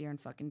to do is sit here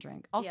and fucking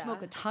drink. I'll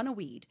smoke a ton of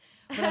weed,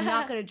 but I'm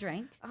not going to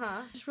drink.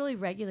 Just really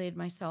regulated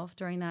myself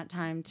during that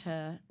time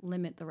to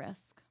limit the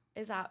risk.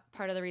 Is that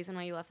part of the reason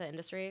why you left the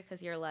industry?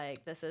 Because you're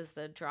like, this is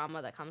the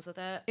drama that comes with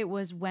it? It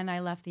was when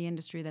I left the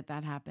industry that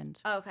happened.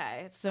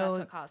 Okay. So that's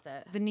what caused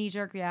it. The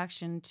knee-jerk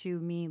reaction to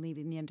me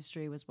leaving the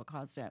industry was what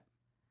caused it.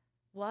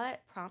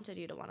 What prompted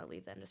you to want to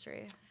leave the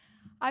industry?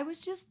 I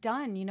was just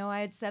done. You know, I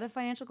had set a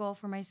financial goal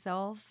for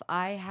myself.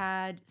 I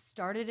had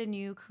started a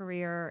new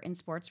career in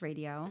sports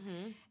radio.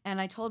 And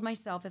I told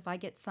myself if I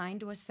get signed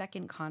to a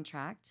second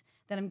contract,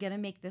 then I'm going to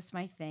make this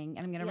my thing.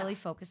 And I'm going to really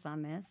focus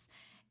on this.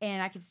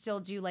 And I could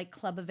still do like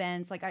club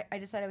events. Like I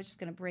decided I was just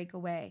going to break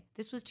away.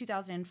 This was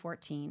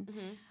 2014.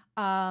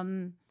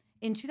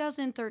 In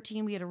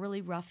 2013, we had a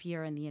really rough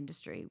year in the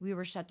industry. We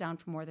were shut down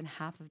for more than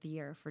half of the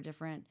year for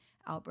different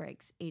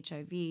outbreaks,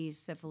 HIV,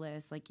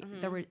 syphilis. Like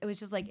it was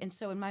just like, and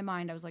so in my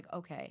mind, I was like,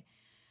 okay,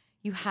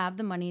 you have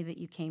the money that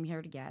you came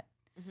here to get.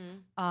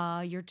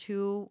 You're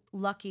too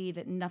lucky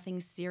that nothing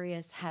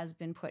serious has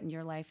been put in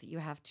your life that you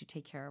have to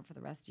take care of for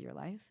the rest of your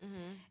life.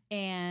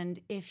 And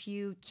if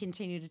you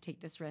continue to take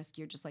this risk,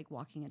 you're just like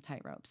walking a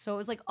tightrope. So it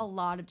was like a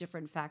lot of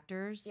different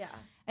factors. Yeah.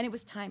 And it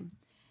was time.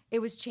 It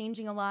was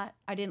changing a lot.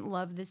 I didn't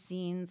love the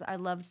scenes. I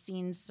loved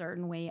scenes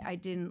certain way. I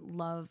didn't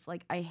love,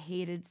 like, I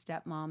hated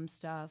stepmom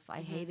stuff.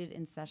 I hated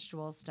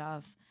incestual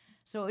stuff.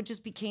 So it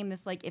just became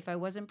this, like, if I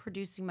wasn't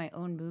producing my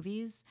own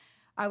movies,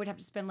 I would have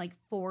to spend like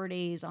 4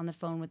 days on the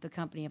phone with the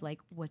company of like,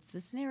 what's the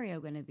scenario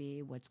going to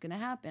be? What's going to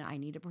happen? I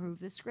need to prove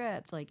the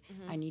script. Like,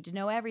 I need to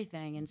know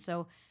everything. And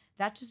so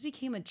that just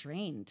became a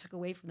drain, took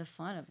away from the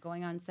fun of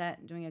going on set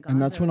and doing a Gonzo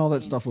And that's when all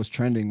that scene. stuff was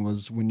trending,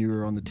 was when you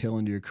were on the tail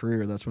end of your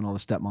career. That's when all the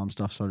stepmom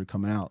stuff started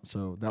coming out.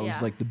 So that was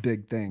like the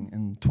big thing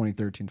in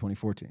 2013,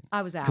 2014.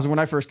 I was out. Because when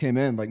I first came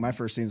in, like my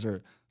first scenes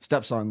are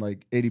stepson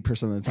like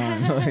 80% of the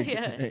time.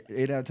 Like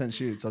 8 out of 10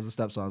 shoots as a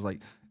stepson. I was like,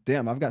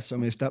 damn, I've got so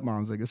many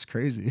stepmoms. Like, it's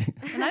crazy.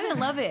 And I didn't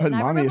love it. I had And I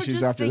mommy remember issues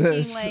just after thinking,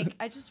 this. like,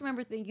 I just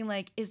remember thinking,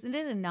 like, isn't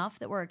it enough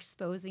that we're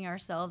exposing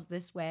ourselves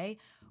this way?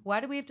 Why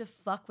do we have to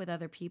fuck with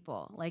other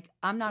people? Like,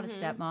 I'm not a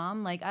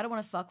stepmom. Like, I don't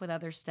want to fuck with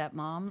other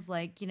stepmoms.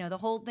 Like, you know, the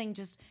whole thing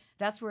just,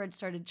 that's where it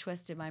started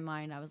twisting my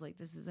mind. I was like,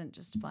 this isn't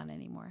just fun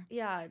anymore.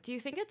 Yeah. Do you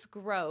think it's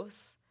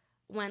gross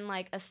when,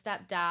 like, a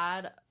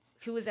stepdad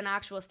who is an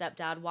actual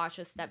stepdad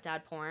watches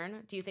stepdad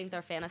porn? Do you think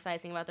they're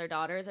fantasizing about their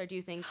daughters, or do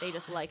you think they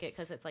just like it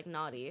because it's, like,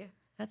 naughty?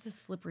 That's a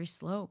slippery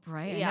slope,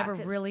 right? Yeah, I never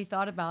really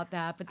thought about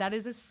that, but that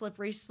is a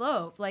slippery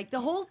slope. Like, the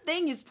whole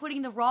thing is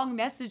putting the wrong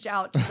message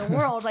out to the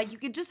world. Like, you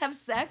could just have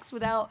sex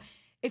without...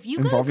 If you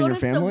gotta Involving go your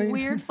to family? some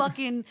weird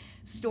fucking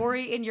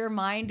story in your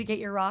mind to get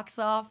your rocks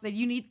off, then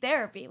you need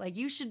therapy. Like,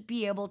 you should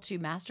be able to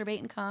masturbate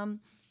and come.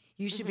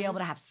 You should be able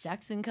to have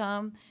sex and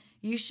come.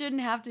 You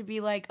shouldn't have to be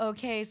like,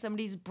 okay,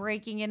 somebody's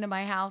breaking into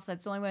my house.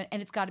 That's the only one,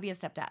 and it's got to be a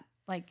stepdad.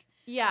 Like,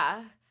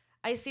 yeah,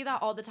 I see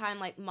that all the time.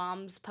 Like,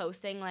 moms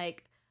posting,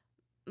 like,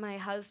 my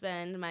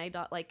husband, my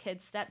like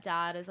kid's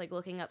stepdad is like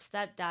looking up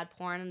stepdad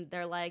porn, and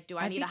they're like, do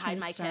I need to hide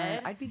my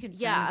kid? I'd be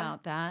concerned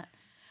about that.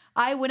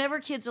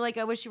 Whenever kids are like,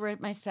 I wish you were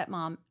my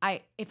stepmom,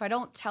 if I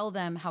don't tell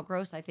them how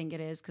gross I think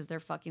it is because they're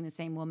fucking the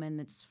same woman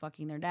that's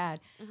fucking their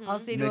dad, I'll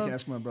say to Making them,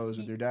 Eskimo brothers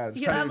with your dad.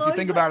 It's Yeah, kind of, I'm if you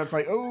think always about it, it's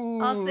like,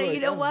 oh. I'll say, like,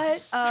 you know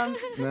what?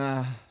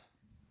 Nah.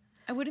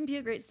 I wouldn't be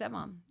a great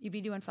stepmom. You'd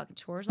be doing fucking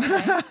chores all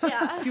day.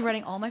 Yeah. You'd be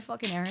running all my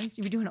fucking errands.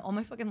 You'd be doing all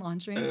my fucking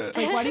laundry. Like,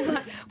 why do you?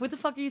 What the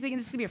fuck are you thinking?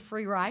 This is gonna be a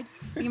free ride?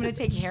 Think I'm gonna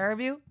take care of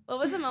you? What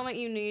was the moment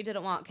you knew you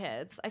didn't want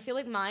kids? I feel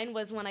like mine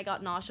was when I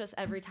got nauseous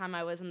every time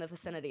I was in the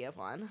vicinity of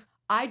one.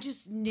 I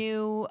just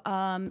knew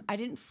I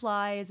didn't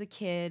fly as a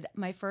kid.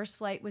 My first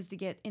flight was to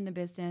get in the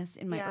business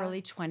in my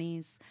early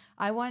 20s.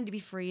 I wanted to be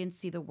free and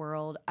see the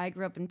world. I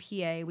grew up in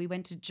PA. We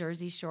went to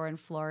Jersey Shore in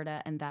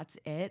Florida, and that's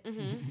it.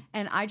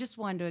 And I just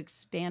wanted to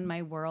expand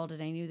my world,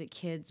 and I knew that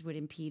kids would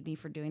impede me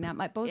for doing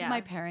that. Both of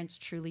my parents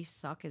truly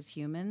suck as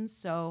humans,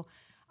 so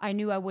I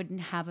knew I wouldn't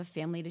have a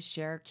family to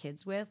share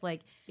kids with. Like,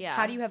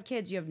 how do you have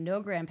kids? You have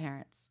no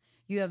grandparents.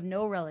 You have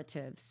no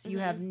relatives. You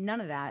have none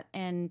of that.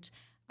 And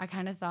I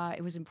kind of thought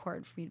it was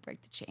important for me to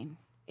break the chain.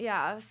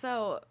 Yeah,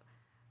 so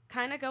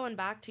kind of going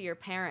back to your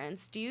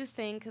parents, do you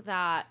think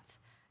that,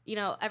 you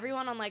know,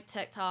 everyone on like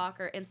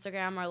TikTok or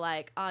Instagram are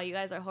like, oh, you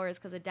guys are whores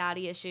because of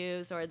daddy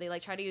issues, or they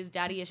like try to use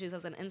daddy issues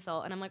as an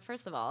insult? And I'm like,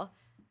 first of all,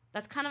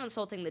 that's kind of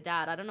insulting the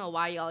dad. I don't know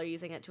why y'all are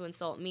using it to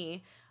insult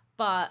me,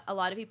 but a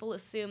lot of people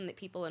assume that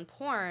people in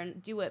porn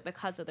do it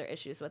because of their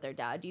issues with their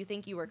dad. Do you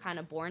think you were kind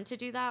of born to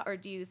do that, or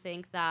do you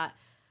think that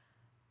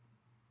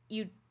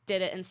you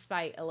did it in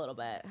spite a little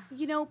bit?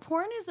 You know,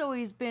 porn has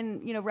always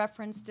been, you know,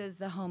 referenced as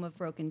the home of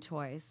broken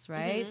toys,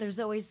 right? There's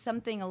always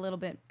something, a little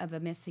bit of a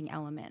missing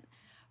element.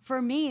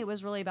 For me, it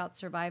was really about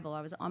survival.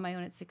 I was on my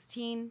own at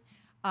 16,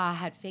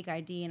 had fake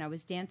ID, and I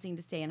was dancing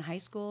to stay in high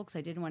school because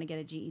I didn't want to get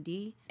a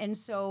GED. And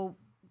so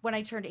when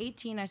I turned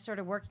 18, I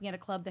started working at a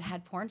club that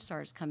had porn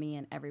stars coming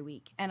in every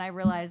week. And I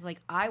realized,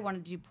 like, I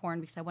wanted to do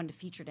porn because I wanted to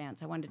feature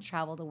dance. I wanted to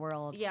travel the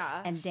world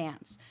and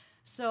dance.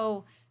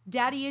 So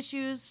daddy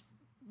issues,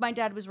 my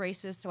dad was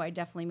racist, so I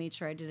definitely made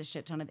sure I did a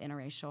shit ton of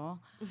interracial.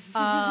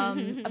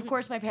 Of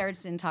course, my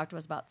parents didn't talk to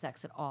us about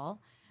sex at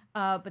all,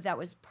 but that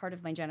was part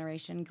of my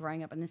generation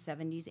growing up in the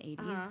 70s,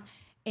 80s.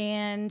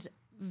 And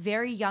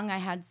very young, I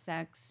had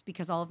sex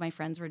because all of my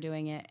friends were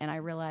doing it, and I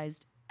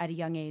realized at a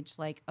young age,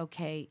 like,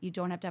 okay, you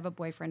don't have to have a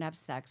boyfriend to have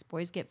sex.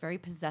 Boys get very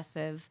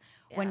possessive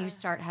when you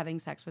start having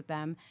sex with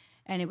them,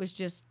 and it was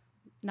just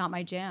not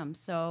my jam.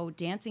 So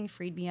dancing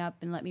freed me up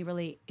and let me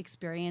really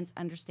experience,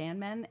 understand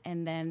men,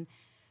 and then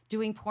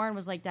doing porn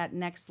was like that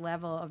next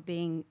level of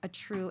being a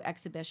true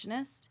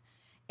exhibitionist.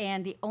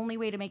 And the only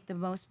way to make the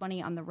most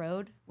money on the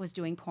road was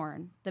doing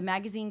porn. The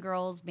magazine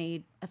girls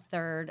made a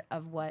third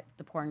of what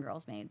the porn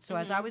girls made. So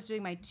as I was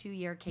doing my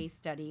 2-year case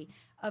study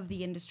of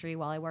the industry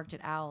while I worked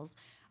at Owls,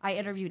 I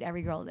interviewed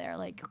every girl there.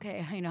 Like,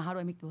 okay, you know, how do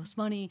I make the most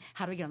money?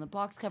 How do I get on the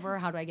box cover?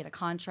 How do I get a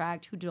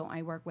contract? Who don't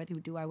I work with? Who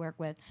do I work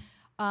with?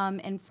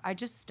 And I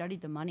just studied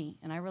the money,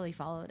 and I really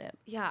followed it.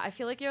 Yeah, I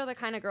feel like you're the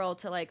kind of girl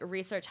to like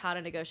research how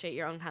to negotiate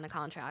your own kind of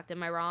contract.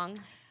 Am I wrong?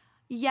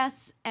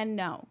 Yes and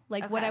no.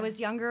 Like when I was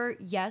younger,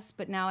 yes,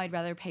 but now I'd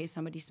rather pay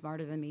somebody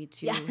smarter than me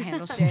to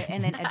handle shit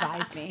and then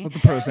advise me. Let the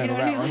pros handle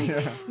what I that mean? one.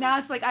 Like, Yeah. now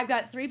it's like I've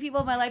got 3 people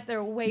in my life that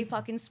are way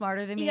fucking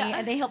smarter than me,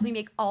 and they help me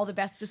make all the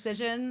best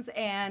decisions.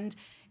 And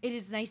it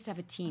is nice to have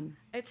a team.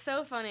 It's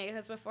so funny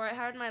because before I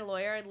hired my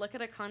lawyer, I'd look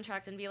at a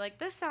contract and be like,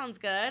 this sounds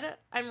good.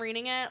 I'm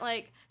reading it.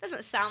 Like,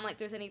 doesn't sound like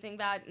there's anything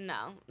bad.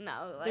 No.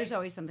 Like, there's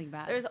always something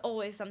bad. There's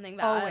always something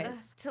bad.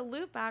 Always. To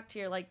loop back to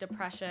your like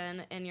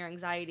depression and your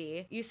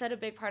anxiety, you said a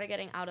big part of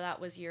getting out of that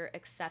was your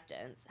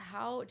acceptance.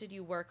 How did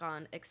you work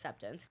on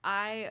acceptance?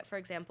 I, for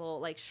example,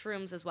 like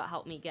shrooms is what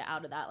helped me get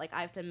out of that. Like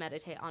I have to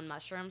meditate on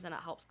mushrooms and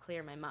it helps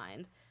clear my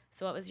mind.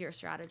 So what was your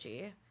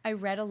strategy? I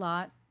read a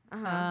lot.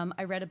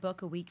 I read a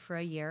book a week for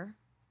a year.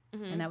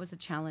 And that was a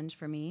challenge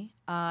for me.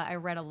 I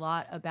read a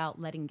lot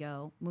about letting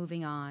go,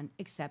 moving on,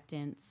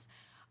 acceptance.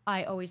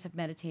 I always have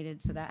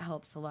meditated, so that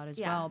helps a lot as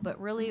well. But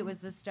really, it was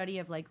the study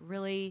of like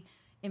really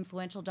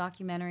influential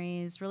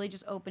documentaries, really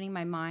just opening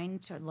my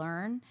mind to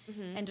learn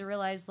and to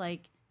realize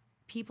like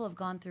people have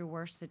gone through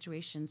worse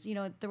situations. You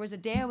know, there was a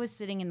day I was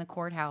sitting in the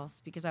courthouse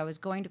because I was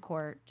going to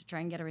court to try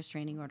and get a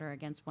restraining order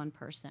against one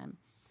person.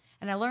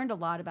 And I learned a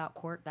lot about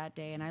court that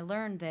day. And I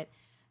learned that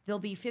there'll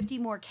be 50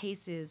 more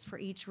cases for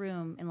each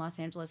room in Los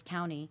Angeles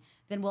County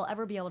than will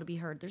ever be able to be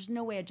heard. There's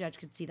no way a judge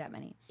could see that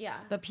many. Yeah.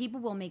 But people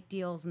will make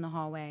deals in the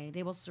hallway.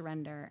 They will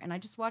surrender. And I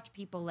just watch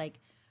people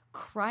like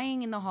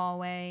crying in the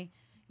hallway,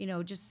 you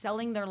know, just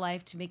selling their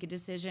life to make a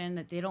decision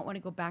that they don't want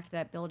to go back to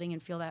that building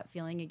and feel that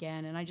feeling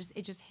again. And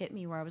it just hit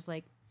me where I was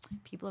like,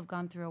 people have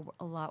gone through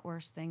a lot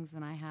worse things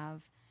than I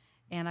have.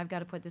 And I've got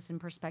to put this in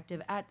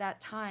perspective. At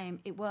that time,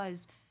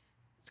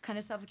 it's kind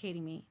of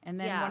suffocating me. And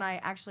then when I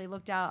actually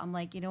looked out, I'm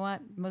like, you know what?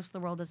 Most of the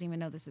world doesn't even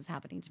know this is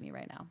happening to me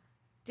right now.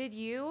 Did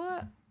you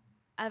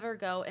ever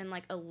go in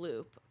like a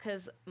loop?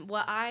 Because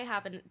what I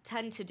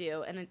tend to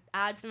do, and it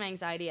adds to my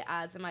anxiety, it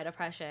adds to my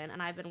depression, and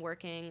I've been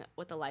working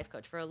with a life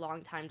coach for a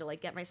long time to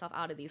like get myself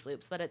out of these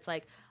loops, but it's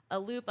like a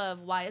loop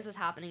of why is this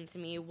happening to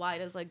me? Why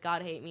does like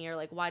God hate me? Or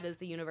like why does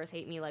the universe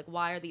hate me? Like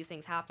why are these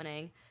things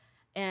happening?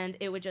 And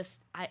it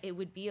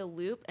would be a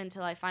loop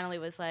until I finally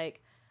was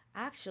like,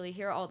 actually,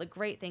 here are all the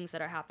great things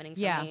that are happening for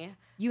me.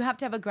 You have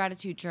to have a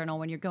gratitude journal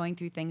when you're going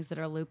through things that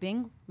are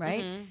looping,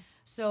 right?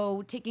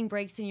 So taking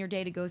breaks in your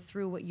day to go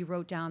through what you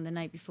wrote down the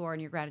night before in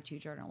your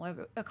gratitude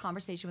journal, a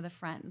conversation with a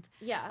friend,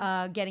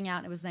 getting out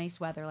and it was nice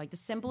weather, like the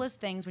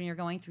simplest things when you're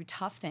going through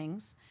tough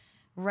things,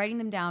 writing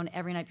them down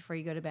every night before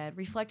you go to bed,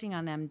 reflecting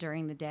on them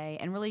during the day,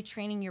 and really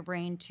training your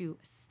brain to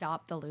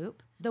stop the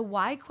loop. The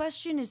why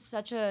question is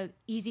such a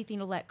easy thing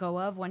to let go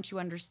of once you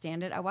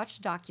understand it. I watched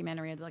a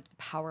documentary of like the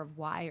power of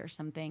why or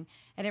something,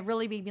 and it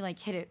really made me like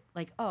hit it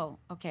like, oh,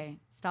 okay,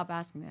 stop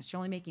asking this. You're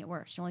only making it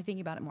worse. You're only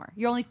thinking about it more.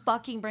 You're only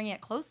fucking bringing it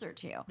closer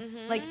to you.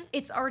 Like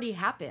it's already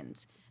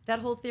happened. That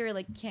whole theory,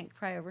 like you can't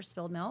cry over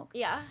spilled milk.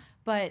 Yeah.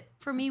 But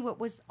for me, what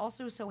was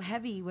also so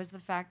heavy was the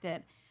fact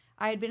that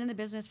I had been in the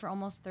business for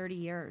almost 30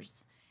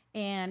 years.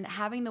 And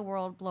having the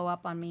world blow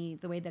up on me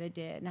the way that it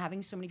did and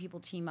having so many people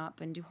team up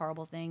and do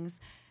horrible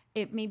things,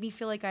 it made me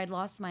feel like I'd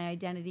lost my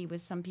identity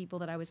with some people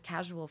that I was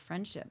casual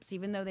friendships,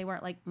 even though they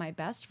weren't like my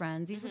best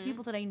friends. These were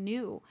people that I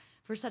knew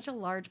for such a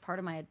large part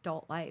of my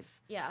adult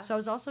life. Yeah. So I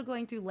was also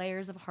going through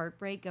layers of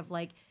heartbreak of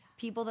like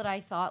people that I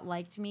thought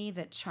liked me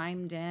that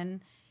chimed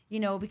in, you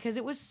know, because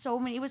it was so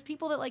many. It was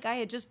people that like I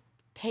had just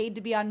paid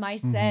to be on my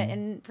set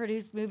and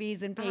produced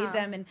movies and paid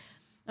them and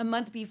a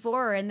month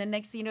before, and the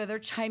next thing you know, they're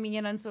chiming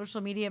in on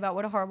social media about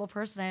what a horrible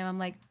person I am. I'm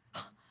like,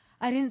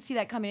 I didn't see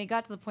that coming. It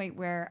got to the point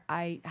where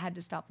I had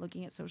to stop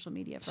looking at social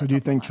media. So do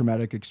you think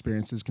traumatic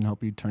experiences can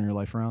help you turn your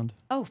life around?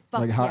 Oh,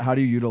 fuck like how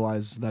do you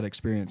utilize that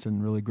experience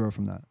and really grow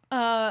from that?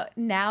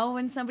 Now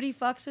when somebody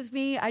fucks with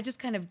me, I just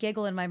kind of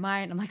giggle in my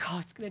mind. I'm like, oh,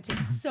 it's going to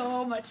take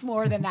so much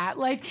more than that.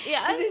 Like,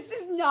 this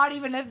is not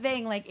even a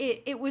thing. Like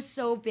it was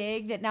so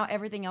big that now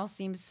everything else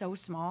seems so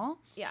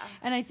small. Yeah.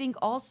 And I think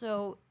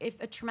also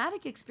if a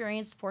traumatic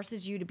experience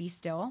forces you to be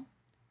still,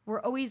 we're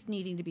always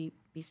needing to be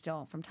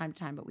still from time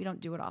to time, but we don't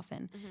do it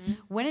often.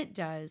 When it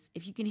does,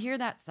 if you can hear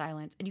that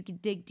silence and you can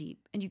dig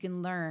deep and you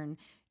can learn,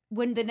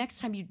 when the next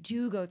time you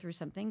do go through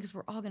something, because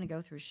we're all going to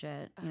go through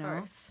shit, you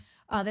know,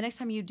 the next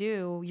time you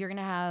do, you're going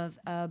to have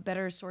a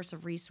better source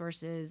of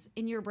resources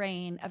in your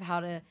brain of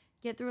how to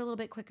get through a little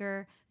bit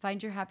quicker,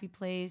 find your happy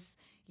place,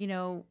 you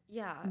know,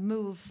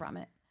 move from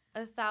it.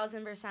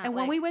 1,000%. And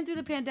when we went through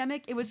the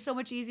pandemic, it was so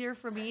much easier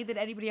for me than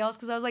anybody else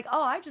because I was like,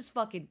 oh, I just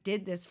fucking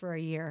did this for a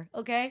year,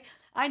 okay?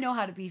 I know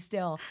how to be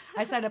still.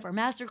 I signed up for a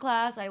master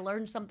class. I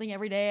learned something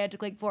every day. I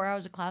took like 4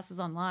 hours of classes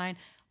online,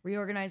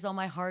 reorganized all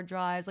my hard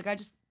drives. Like I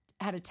just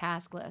had a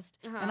task list.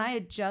 And I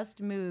had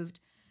just moved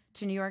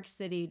to New York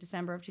City,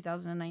 December of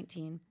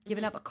 2019,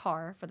 given up a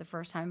car for the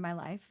first time in my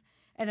life.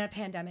 And a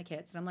pandemic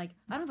hits, and I'm like,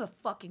 I don't have a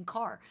fucking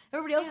car.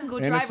 Everybody else can go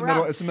drive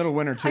around. It's the middle of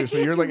winter too, so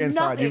you're like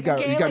inside. You've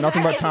got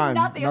nothing but time.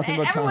 Nothing but time.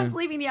 Everyone's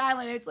leaving the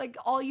island. It's like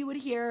all you would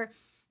hear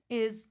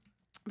is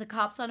the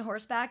cops on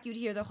horseback. You'd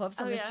hear the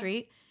hoofs on the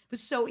street. It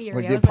was so eerie.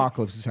 Like the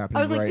apocalypse is happening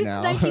right now. I was like, this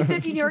is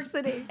 1950 New York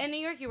City. In New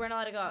York, you weren't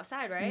allowed to go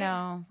outside, right?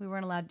 No, we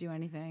weren't allowed to do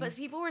anything. But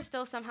people were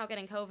still somehow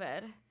getting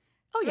COVID.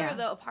 Oh, through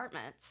the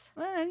apartments.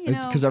 Well, you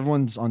know. Because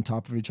everyone's on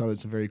top of each other.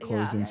 It's a very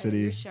closed-in city.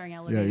 You're sharing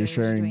elevators. You're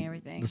sharing doing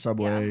everything. the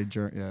subway.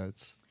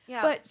 It's...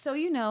 Yeah. But so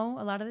you know,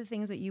 a lot of the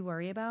things that you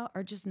worry about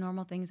are just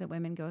normal things that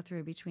women go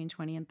through between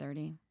 20 and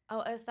 30.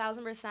 Oh,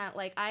 1,000%.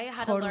 Like, I had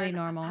totally to learn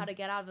normal. how to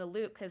get out of the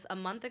loop because a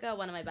month ago,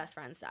 one of my best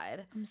friends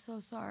died. I'm so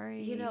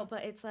sorry. You know,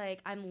 but it's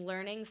like I'm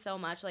learning so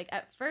much. Like,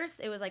 at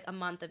first, it was like a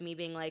month of me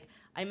being like,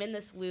 I'm in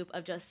this loop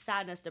of just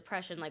sadness,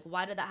 depression. Like,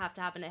 why did that have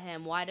to happen to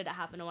him? Why did it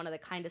happen to one of the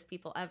kindest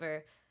people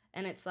ever?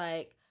 And it's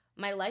like,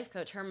 my life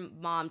coach, her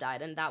mom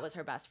died, and that was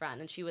her best friend.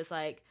 And she was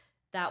like,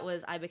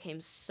 I became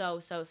so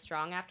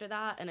strong after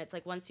that. And it's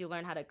like, once you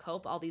learn how to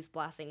cope, all these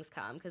blessings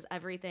come because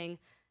everything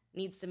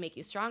needs to make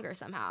you stronger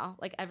somehow.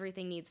 Like,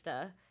 everything needs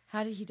to.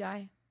 How did he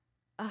die?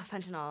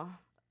 Fentanyl.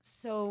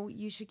 So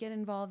you should get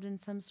involved in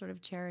some sort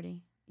of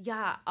charity.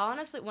 Yeah,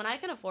 honestly, when I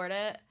can afford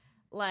it,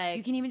 like...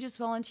 You can even just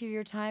volunteer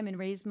your time and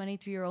raise money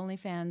through your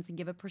OnlyFans and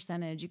give a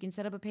percentage. You can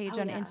set up a page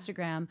on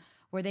Instagram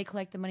where they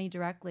collect the money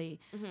directly.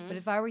 Mm-hmm. But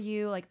if I were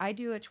you, like, I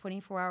do a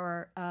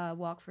 24-hour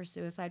walk for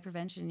suicide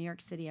prevention in New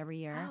York City every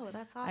year. Oh,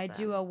 that's awesome. I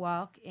do a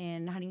walk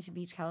in Huntington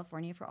Beach,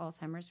 California for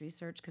Alzheimer's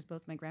research because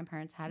both my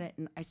grandparents had it,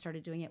 and I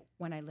started doing it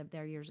when I lived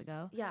there years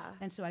ago. Yeah.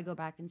 And so I go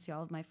back and see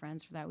all of my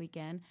friends for that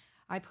weekend.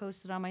 I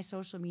post it on my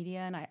social media,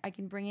 and I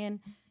can bring in,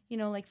 you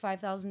know, like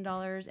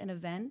 $5,000 an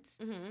event.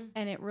 Mm-hmm.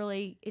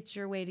 And it's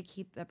your way to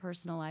keep that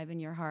person alive in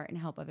your heart and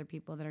help other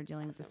people that are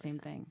dealing with the same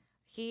thing.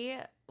 He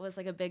was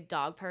like a big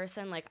dog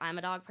person. Like, I'm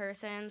a dog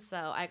person. So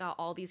I got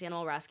all these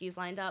animal rescues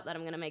lined up that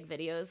I'm going to make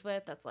videos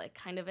with. That's like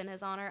kind of in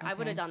his honor. Okay. I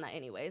would have done that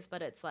anyways,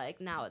 but it's like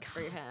now it's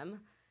for him.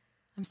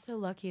 I'm so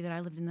lucky that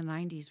I lived in the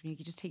 90s when you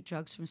could just take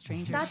drugs from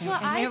strangers. That's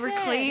what I did. And they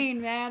were clean,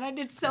 man. I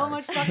did so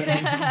much fucking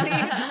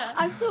ecstasy.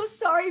 I'm so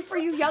sorry for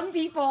you young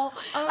people.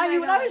 Oh I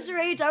mean, when I was your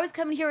age, I was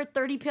coming here with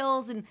 30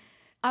 pills and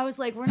I was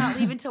like, we're not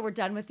leaving until we're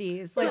done with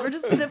these. Like, we're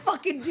just going to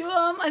fucking do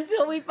them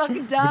until we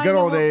fucking die. The good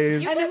old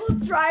days. And then we'll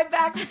drive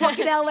back to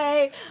fucking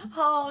LA.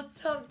 Oh,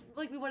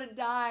 like we want to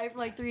die for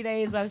like 3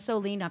 days. But I was so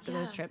lean after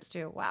those trips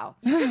too. Wow.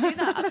 You could do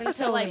that up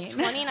until like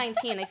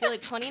 2019. I feel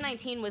like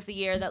 2019 was the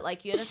year that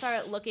like you had to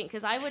start looking,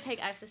 because I would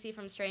take ecstasy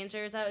from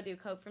strangers. I would do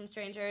coke from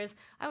strangers.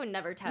 I would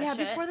never touch it. Yeah,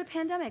 before the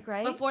pandemic,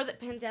 right? Before the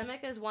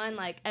pandemic is when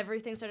like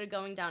everything started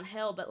going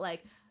downhill. But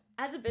like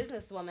as a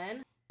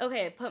businesswoman,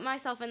 okay, put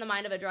myself in the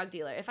mind of a drug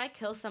dealer. If I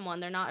kill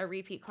someone, they're not a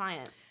repeat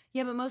client.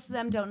 Yeah, but most of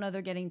them don't know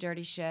they're getting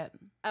dirty shit.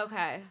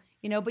 Okay.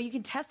 You know, but you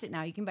can test it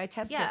now. You can buy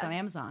test kits on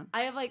Amazon.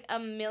 I have like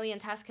 1 million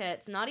test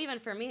kits. Not even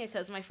for me,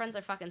 because my friends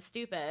are fucking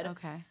stupid.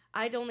 Okay.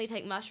 I'd only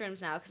take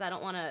mushrooms now because I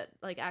don't want to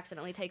like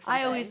accidentally take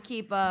something. I always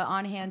keep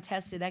on-hand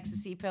tested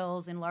ecstasy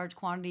pills in large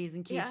quantities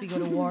in case we go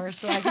to war,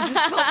 so I can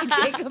just fucking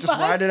take a bunch. Just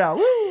ride it out.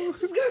 Woo!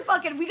 Just go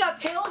fucking, we got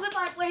pills in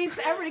my place.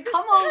 Everybody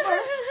come over.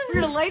 We're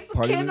going to light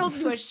some candles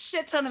and do a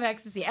shit ton of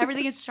ecstasy.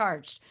 Everything is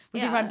charged. We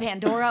can run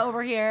Pandora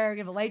over here. We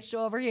have a light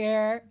show over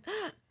here.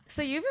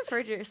 So you've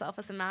referred to yourself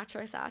as a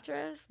mattress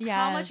actress. Yes.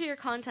 How much of your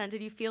content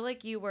did you feel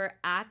like you were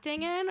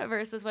acting in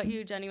versus what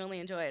you genuinely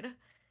enjoyed?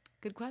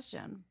 Good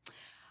question.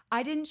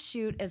 I didn't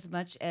shoot as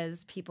much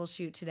as people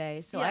shoot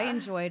today, so I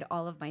enjoyed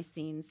all of my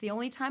scenes. The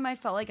only time I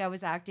felt like I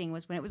was acting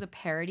was when it was a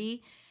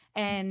parody,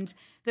 and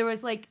there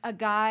was like a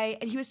guy,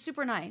 and he was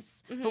super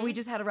nice, but we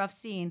just had a rough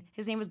scene.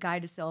 His name was Guy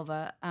De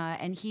Silva,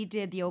 and he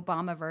did the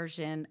Obama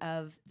version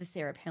of the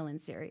Sarah Palin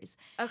series.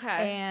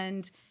 Okay.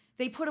 And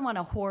they put him on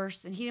a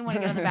horse, and he didn't want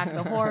to get on the back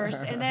of the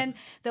horse. And then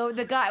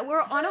the guy,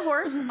 we're on a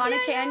horse, on a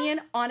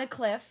canyon, on a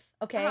cliff,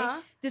 okay?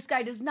 This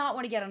guy does not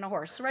want to get on a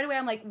horse. So right away,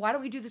 I'm like, why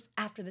don't we do this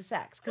after the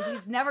sex? Because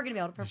he's never going to be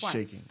able to perform.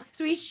 Shaking.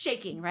 So he's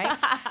shaking, right?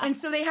 And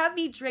so they have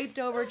me draped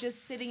over,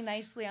 just sitting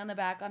nicely on the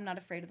back. I'm not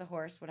afraid of the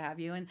horse, what have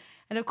you. And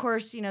of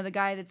course, you know, the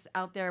guy that's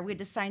out there, we had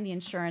to sign the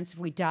insurance if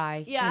we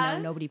die. Yeah. You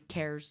know, nobody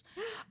cares.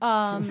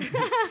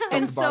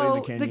 And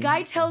so the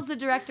guy tells the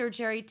director,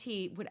 Jerry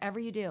T, whatever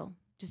you do,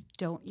 just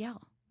don't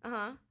yell.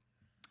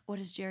 What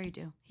does Jerry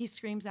do? He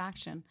screams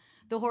action.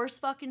 The horse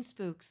fucking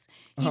spooks.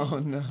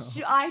 Oh, no.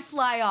 I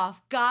fly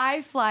off.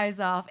 Guy flies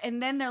off.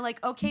 And then they're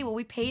like, okay, well,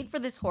 we paid for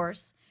this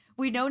horse.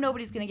 We know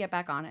nobody's going to get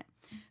back on it.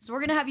 So we're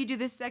going to have you do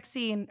this sex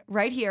scene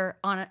right here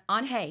on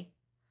hay.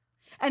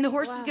 And the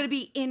horse is going to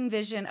be in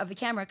vision of the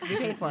camera because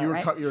we paid for it,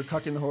 right? You were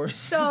cucking the horse.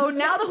 So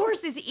now the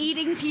horse is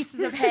eating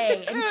pieces of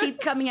hay and keep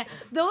coming in.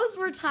 Those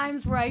were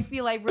times where I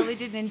feel I really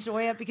didn't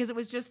enjoy it because it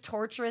was just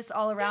torturous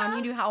all around.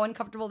 You knew how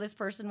uncomfortable this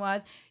person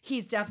was.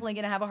 He's definitely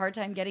going to have a hard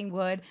time getting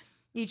wood.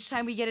 Each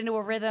time we get into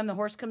a rhythm, the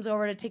horse comes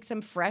over to take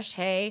some fresh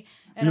hay.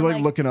 And you're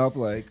like looking up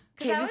like...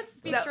 Because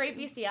that would be straight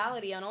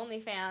bestiality on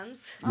OnlyFans.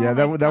 Yeah,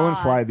 that wouldn't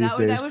fly these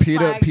days.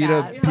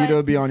 PETA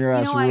would be on your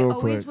ass real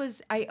quick.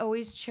 I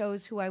always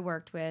chose who I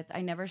worked with.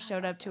 I never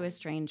showed up to a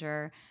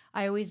stranger.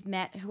 I always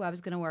met who I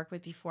was going to work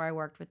with before I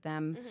worked with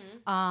them.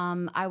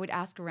 I would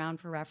ask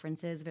around for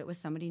references if it was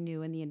somebody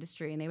new in the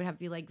industry, and they would have to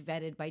be like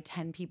vetted by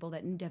 10 people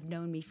that have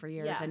known me for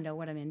years and know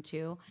what I'm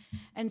into.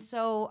 And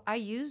so I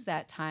used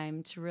that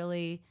time to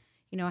really...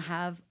 you know,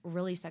 have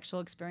really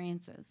sexual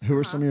experiences. Who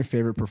are some of your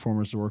favorite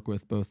performers to work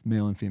with, both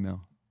male and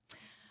female?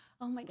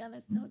 Oh my God,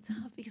 that's so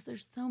tough because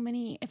there's so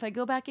many. If I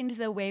go back into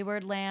the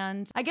wayward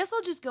land, I guess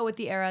I'll just go with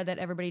the era that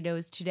everybody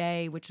knows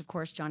today, which of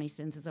course Johnny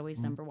Sins is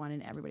always number one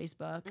in everybody's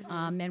book.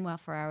 Manuel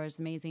Ferrara is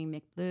amazing.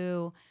 Mick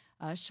Blue,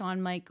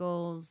 Shawn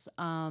Michaels,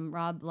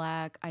 Rob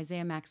Black,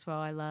 Isaiah Maxwell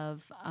I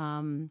love.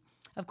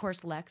 Of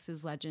course, Lex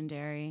is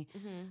legendary.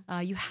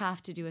 You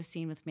have to do a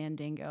scene with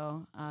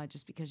Mandingo,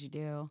 just because you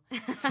do.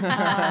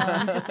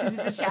 Just because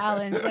it's a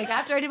challenge. Like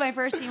after I did my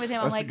first scene with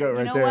him, I'm like,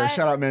 you know what?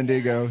 Shout out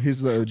Mandingo.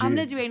 He's the OG. I'm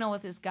gonna do anal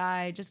with this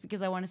guy just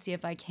because I want to see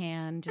if I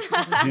can. Just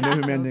because do you know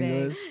who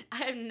Mandingo is? I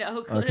have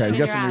no clue. Okay, you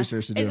got some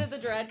research to do. Is it the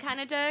Dread kind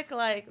of dick?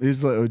 Like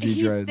he's the OG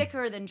He's Dread.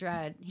 thicker than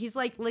Dread. He's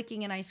like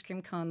licking an ice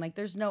cream cone. Like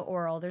there's no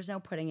oral. There's no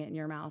putting it in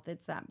your mouth.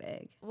 It's that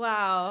big.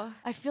 Wow.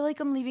 I feel like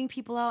I'm leaving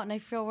people out, and I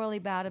feel really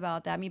bad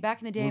about that. I mean,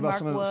 back in the day, What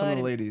about Mark Wood, some of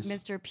the ladies?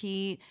 Mr.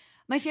 Pete.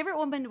 My favorite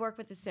woman to work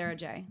with is Sarah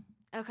J.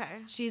 Okay.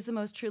 She's the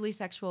most truly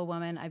sexual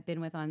woman I've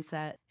been with on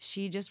set.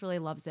 She just really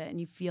loves it, and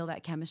you feel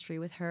that chemistry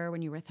with her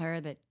when you're with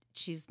her, that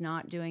she's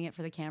not doing it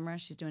for the camera.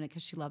 She's doing it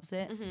because she loves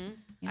it.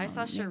 I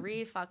saw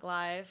Cherie fuck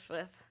live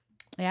with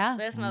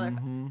this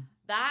Mm-hmm.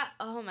 That,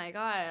 oh my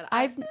God.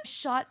 I've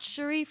shot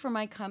Cherie for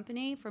my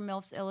company, for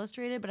MILFs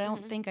Illustrated, but I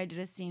don't think I did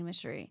a scene with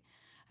Cherie.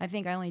 I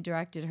think I only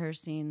directed her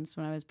scenes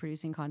when I was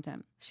producing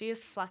content. She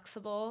is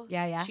flexible.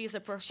 Yeah. She's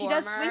a performer. She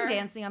does swing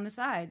dancing on the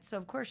side. So,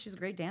 of course, she's a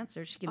great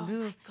dancer. She can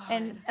move. My God.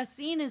 And a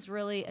scene is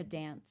really a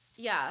dance.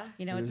 Yeah.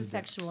 You know, it's a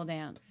sexual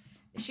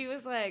dance. She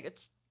was like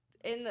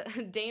in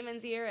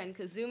Damon's ear and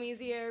Kazumi's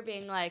ear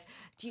being like,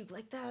 do you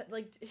like that?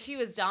 Like, she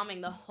was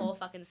doming the whole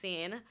fucking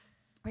scene.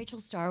 Rachel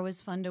Starr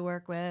was fun to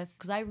work with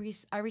because I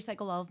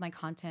recycle all of my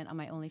content on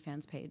my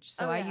OnlyFans page.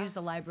 So I use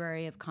the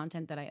library of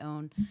content that I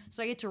own.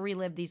 So I get to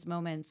relive these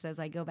moments as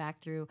I go back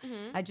through.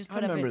 I just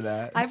put up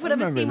I put up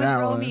a scene with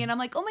Romy, and I'm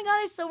like, oh my God,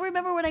 I still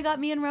remember when I got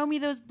me and Romy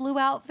those blue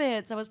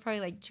outfits. That was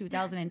probably like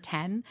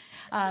 2010,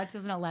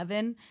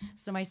 2011.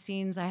 So my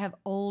scenes, I have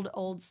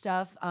old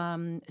stuff.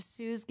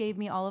 Suze gave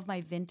me all of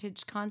my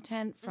vintage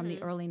content from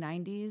the early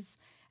 90s.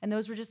 And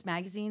those were just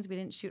magazines. We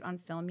didn't shoot on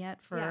film yet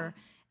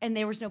and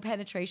there was no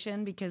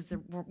penetration because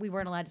we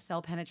weren't allowed to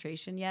sell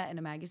penetration yet in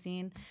a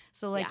magazine.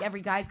 So like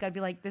every guy's got to be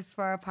like this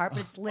far apart,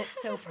 but it's lit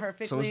so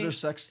perfectly. So was there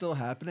sex still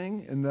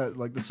happening in the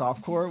like the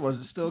softcore?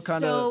 Was it still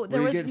kind of? So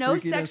there was no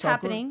sex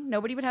happening.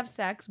 Nobody would have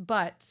sex,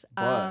 but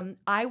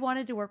I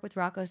wanted to work with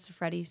Rocco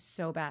Siffredi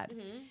so bad.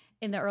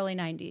 In the early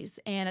 90s.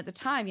 And at the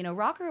time, you know,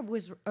 Rocker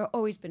was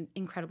always been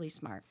incredibly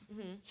smart.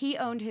 He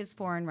owned his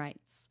foreign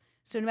rights.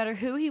 So no matter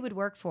who he would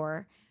work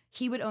for,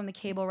 he would own the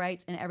cable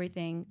rights and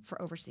everything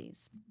for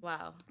overseas.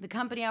 Wow. The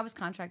company I was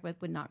contracted with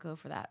would not go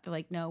for that. They're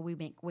like, no, we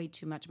make way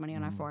too much money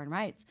on our foreign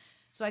rights.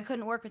 So I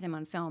couldn't work with him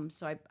on film.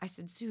 So I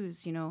said,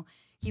 Suze, you know,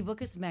 you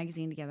book us a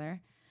magazine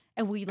together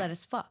and will you let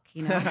us fuck,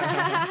 you know?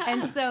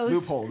 And so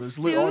loophole. There's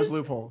always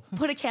loophole.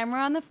 Put a camera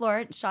on the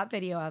floor, shot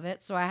video of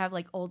it. So I have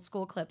like old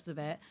school clips of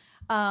it.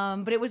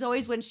 But it was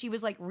always when she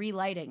was like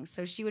relighting.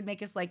 So she would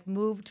make us like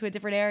move to a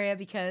different area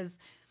because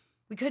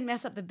we couldn't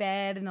mess up the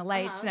bed and the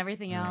lights and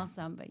everything else.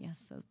 But yes,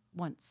 so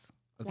once.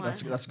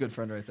 That's a good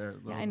friend right there.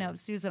 Yeah, I know.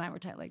 Susan and I were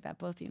tight like that,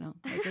 both, you know,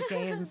 Lakers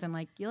games and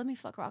like, you let me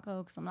fuck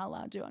Rocco because I'm not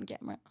allowed to on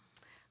camera.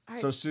 Right.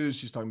 So Suze,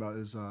 she's talking about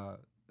is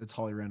it's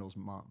Holly Randall's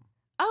mom.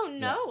 Oh,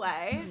 no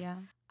way. Yeah.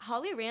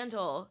 Holly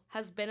Randall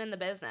has been in the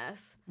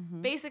business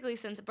basically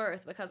since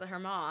birth because of her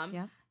mom.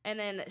 Yeah. And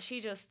then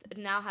she just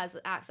now has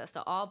access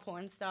to all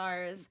porn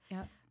stars.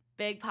 Yeah.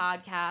 Big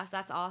podcast.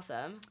 That's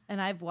awesome.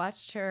 And I've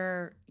watched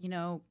her, you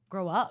know,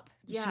 grow up.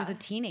 Yeah. She was a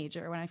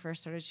teenager when I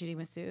first started shooting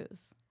with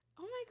Suze.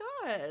 Oh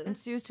my God. And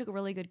Suze took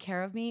really good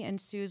care of me, and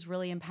Suze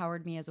really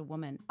empowered me as a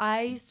woman.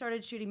 I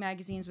started shooting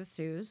magazines with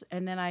Suze,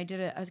 and then I did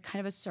a kind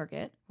of a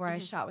circuit where I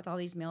shot with all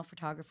these male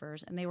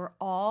photographers, and they were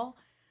all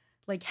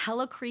like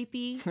hella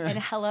creepy and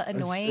hella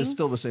annoying. It's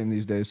still the same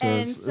these days,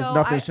 so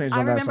nothing's changed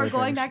on that side. I remember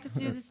going back to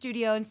Suze's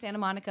studio in Santa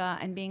Monica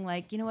and being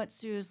like, you know what,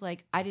 Suze,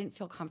 like I didn't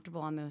feel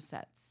comfortable on those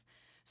sets.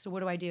 So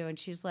what do I do? And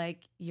she's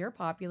like, you're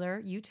popular.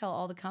 You tell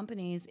all the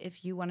companies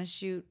if you want to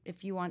shoot,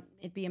 if you want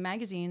it be in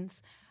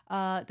magazines,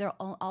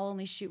 I'll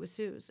only shoot with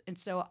Suze. And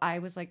so I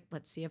was like,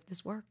 let's see if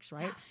this works,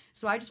 right?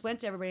 So I just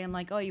went to everybody and I'm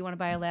like, oh, you want to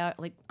buy a layout?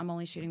 Like, I'm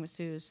only shooting with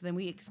Suze. So then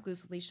we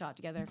exclusively shot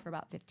together for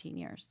about 15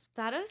 years.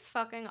 That is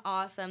fucking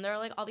awesome. There are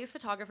like all these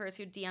photographers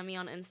who DM me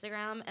on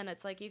Instagram and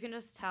it's like, you can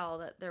just tell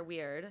that they're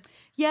weird.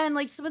 Yeah, and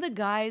like some of the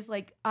guys,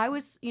 like I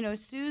was, you know,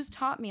 Suze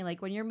taught me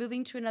like when you're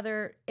moving to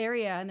another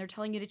area and they're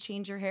telling you to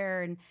change your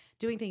hair and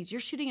doing things, you're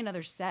shooting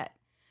another set.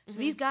 So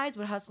these guys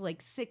would hustle like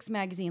 6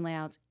 magazine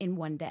layouts in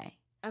one day.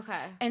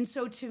 Okay. And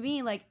so to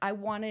me, like I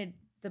wanted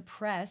the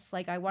press,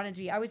 like I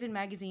was in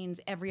magazines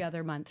every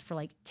other month for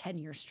like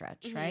 10-year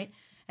stretch, right?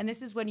 And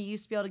this is when you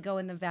used to be able to go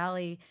in the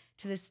valley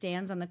to the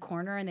stands on the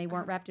corner and they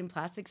weren't wrapped in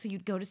plastic. So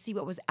you'd go to see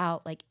what was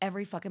out like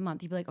every fucking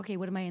month. You'd be like, okay,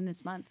 what am I in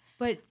this month?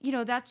 But, you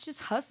know, that's just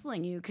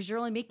hustling you because you're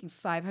only making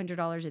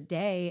 $500 a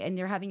day and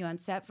they're having you on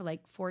set for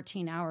like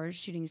 14 hours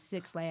shooting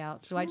 6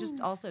 layouts. So I just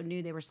also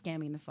knew they were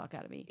scamming the fuck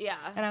out of me. Yeah.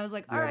 And I was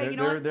like, all right, you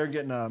know what? They're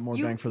getting more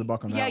bang for the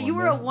buck on that one. Yeah, you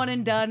were a one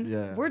and done.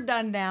 Yeah. We're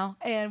done now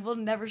and we'll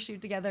never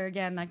shoot together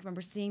again. And I can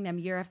remember seeing them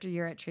year after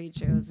year at trade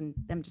shows and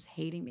them just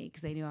hating me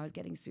because they knew I was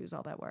getting Suze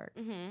all that work.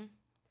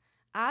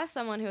 As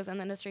someone who was in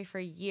the industry for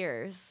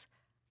years,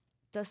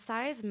 does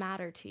size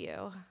matter to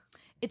you?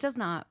 It does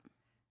not.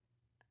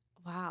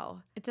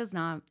 Wow. It does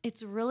not.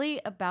 It's really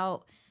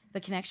about the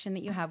connection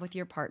that you have with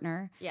your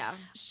partner. Yeah.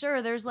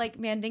 Sure, there's like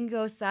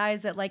mandingo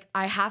size that like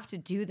I have to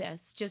do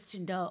this just to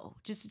know.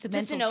 It's a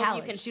mental to know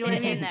challenge. If you can you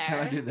know what I mean? in there.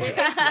 Can I do this?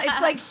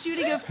 It's like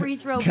shooting a free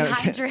throw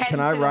behind your head. Can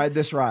I ride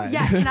this ride?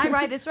 Yeah, can I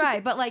ride this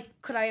ride? But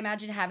like, could I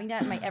imagine having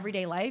that in my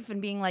everyday life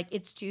and being like,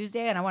 it's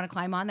Tuesday and I want to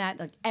climb on that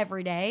like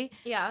every day?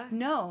 Yeah.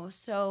 No.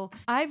 So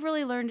I've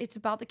really learned it's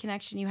about the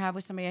connection you have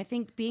with somebody. I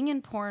think being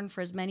in porn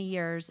for as many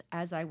years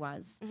as I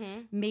was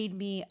made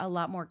me a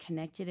lot more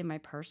connected in my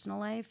personal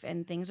life,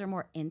 and things are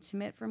more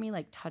intimate for me,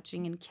 like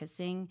touching and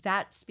kissing.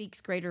 That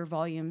speaks greater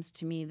volumes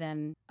to me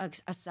than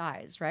a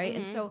size, right?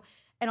 And so,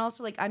 and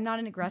also like I'm not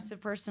an aggressive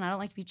person. I don't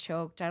like to be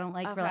choked. I don't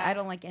like I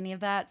don't like any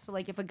of that. So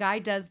like if a guy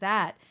does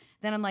that,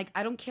 then I'm like,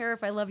 I don't care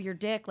if I love your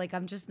dick. Like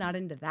I'm just not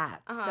into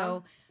that.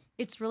 So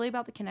it's really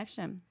about the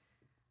connection.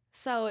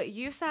 So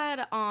you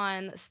said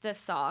on Stiff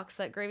Socks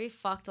that Gravy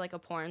fucked like a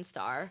porn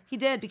star. He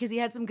did, because he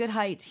had some good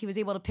height. He was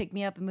able to pick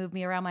me up and move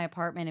me around my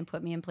apartment and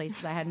put me in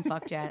places I hadn't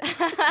fucked yet. So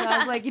I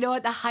was like, you know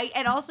what, the height,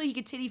 and also he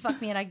could titty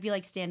fuck me and I'd be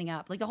like standing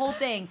up. Like the whole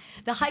thing,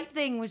 the height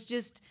thing was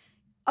just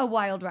a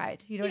wild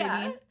ride. You know what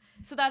I mean?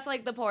 So that's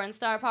like the porn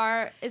star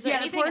part. Is there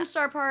anything? The porn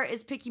star part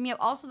is picking me up.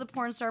 Also, the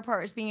porn star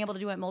part is being able to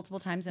do it multiple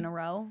times in a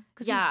row.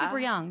 Because he's super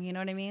young, you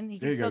know what I mean? He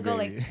can still go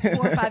like 4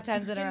 or 5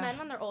 times in a row. Do men,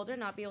 when they're older,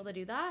 not be able to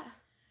do that?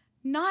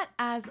 Not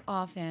as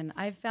often.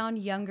 I've found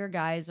younger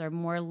guys are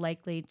more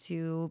likely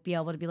to be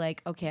able to be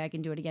like, okay, I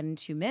can do it again in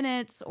 2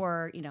 minutes.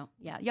 Or, you know,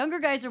 younger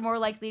guys are more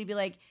likely to be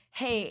like,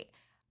 hey,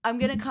 I'm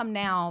going to come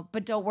now,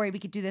 but don't worry, we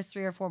could do this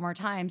 3 or 4 more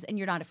times, and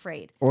you're not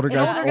afraid. Older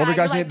guys,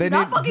 like, do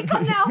not fucking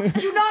come now.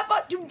 Do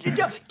not,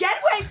 get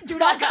away. Do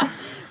not come.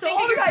 So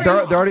older guys,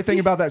 they're already thinking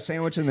about that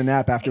sandwich and the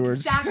nap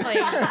afterwards. Exactly.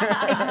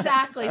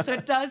 Exactly. So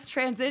it does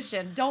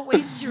transition. Don't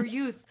waste your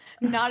youth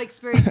not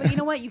experience. But you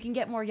know what? You can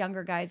get more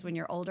younger guys when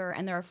you're older,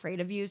 and they're afraid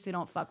of you, so they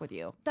don't fuck with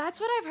you. That's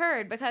what I've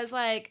heard, because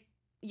like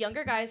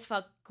younger guys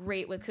fuck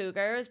great with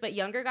cougars, but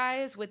younger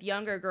guys with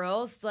younger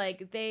girls,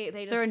 like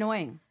they're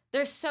annoying.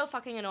 They're so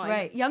fucking annoying.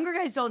 Right. Younger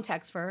guys don't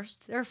text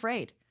first. They're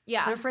afraid.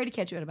 Yeah. They're afraid to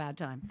catch you at a bad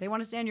time. They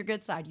want to stay on your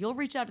good side. You'll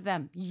reach out to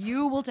them.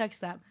 You will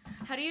text them.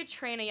 How do you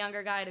train a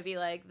younger guy to be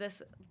like,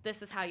 this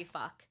is how you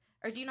fuck?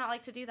 Or do you not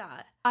like to do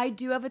that? I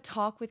do have a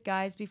talk with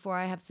guys before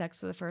I have sex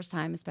for the first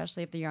time,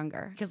 especially if they're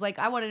younger. Because like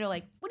I want to know,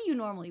 like, what do you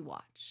normally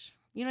watch?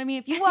 You know what I mean?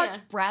 If you watch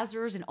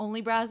Brazzers and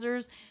only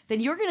Brazzers, then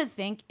you're going to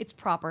think it's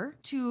proper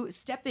to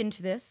step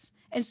into this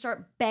and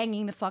start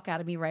banging the fuck out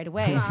of me right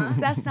away.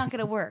 That's not going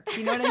to work.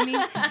 You know what I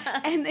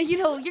mean? And, you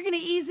know, you're going to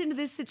ease into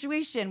this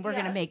situation. We're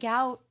going to make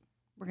out.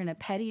 We're going to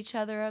pet each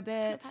other a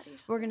bit.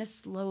 We're going to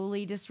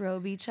slowly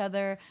disrobe each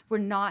other. We're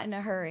not in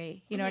a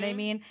hurry. You know what I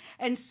mean?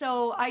 And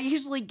so I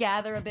usually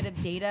gather a bit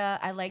of data.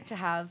 I like to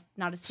have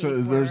not a safe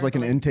So there's like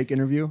an intake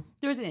interview?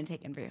 There's an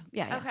intake interview.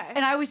 Yeah. Okay.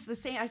 And I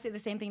say the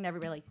same thing to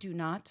everybody, like, do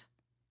not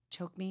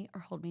choke me or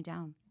hold me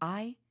down.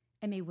 I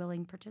am a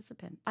willing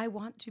participant. I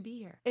want to be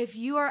here. If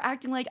you are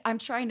acting like I'm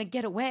trying to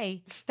get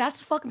away,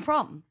 that's a fucking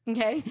problem,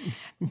 okay?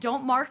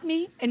 Don't mark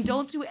me and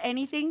don't do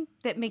anything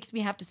that makes me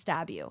have to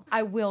stab you.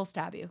 I will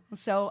stab you.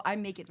 So I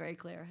make it very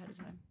clear ahead of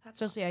time,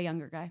 especially a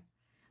younger guy.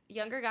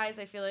 Younger guys,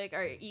 I feel like,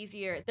 are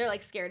easier. They're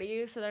like scared of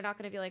you, so they're not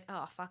going to be like,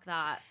 oh, fuck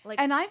that.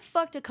 Like, and I've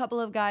fucked a couple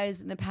of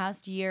guys in the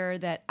past year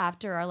that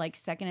after our like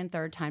second and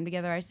third time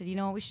together, I said, you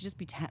know what, we should just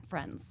be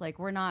friends. Like,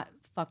 we're not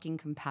fucking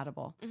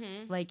compatible.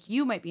 Like,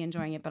 you might be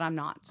enjoying it, but I'm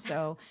not.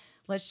 So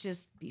let's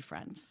just be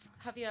friends.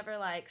 Have you ever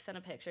like sent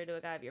a picture to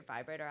a guy of your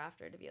vibrator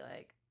after to be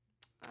like,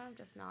 I'm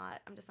just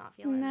not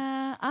feeling it?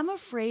 Nah, I'm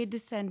afraid to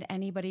send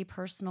anybody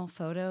personal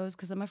photos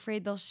because I'm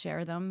afraid they'll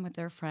share them with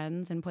their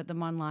friends and put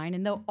them online.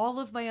 And though all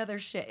of my other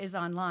shit is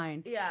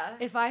online,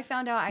 if I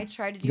found out I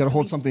tried to do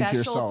hold something something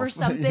to special yourself. for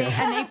something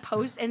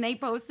and they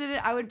posted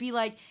it, I would be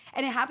like,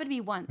 and it happened to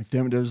me once.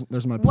 Damn it,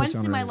 there's my Once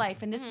in my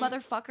life. And this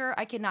motherfucker,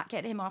 I cannot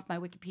get him off my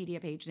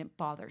Wikipedia page and it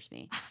bothers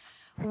me.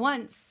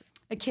 Once,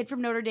 a kid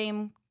from Notre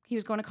Dame, he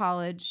was going to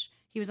college.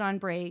 He was on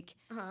break.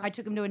 I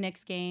took him to a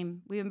Knicks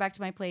game. We went back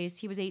to my place.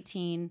 He was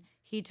 18.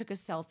 He took a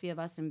selfie of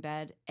us in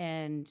bed,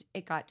 and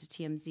it got to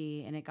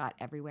TMZ, and it got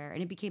everywhere,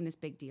 and it became this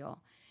big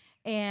deal.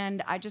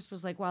 And I just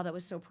was like, wow, that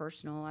was so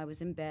personal. I was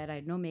in bed. I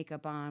had no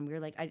makeup on. We were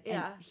like,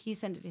 and he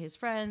sent it to his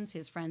friends.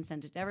 His friends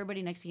sent it to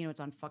everybody. Next thing you know,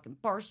 it's on fucking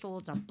Barstool.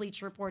 It's on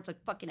Bleacher Report. It's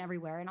like fucking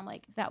everywhere. And I'm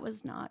like, that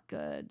was not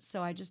good.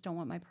 So I just don't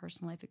want my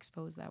personal life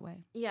exposed that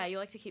way. Yeah, you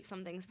like to keep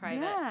some things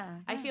private.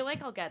 I feel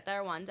like I'll get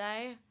there one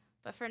day,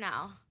 but for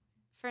now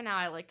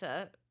I like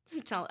to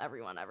tell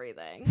everyone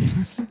everything.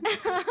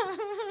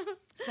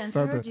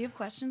 Spencer, do you have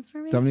questions for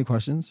me? Do you have any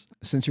questions?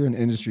 Since you're an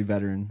industry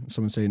veteran,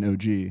 someone say an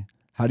OG,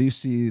 how do you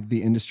see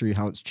the industry,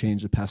 how it's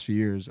changed the past few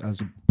years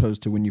as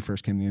opposed to when you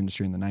first came to the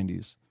industry in the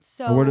 90s?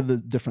 Or what are the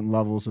different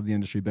levels of the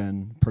industry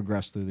been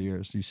progressed through the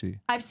years, you see?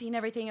 I've seen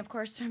everything, of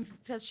course, from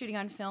shooting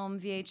on film,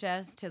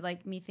 VHS, to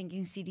like me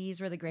thinking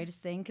CDs were the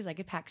greatest thing because I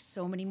could pack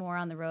so many more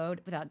on the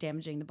road without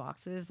damaging the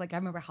boxes. Like, I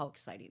remember how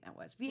exciting that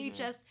was.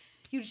 VHS,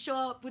 you'd show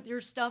up with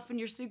your stuff in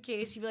your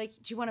suitcase. You'd be like,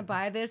 do you want to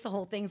buy this? The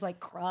whole thing's like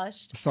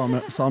crushed. Saw him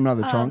out of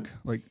the trunk,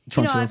 like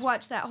trunk sales. I've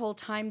watched that whole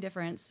time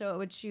difference. So it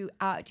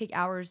would take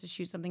hours to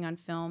shoot something on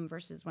film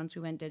versus once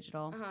we went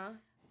digital.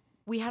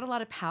 We had a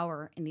lot of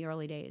power in the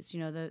early days.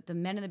 The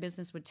men in the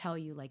business would tell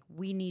you, like,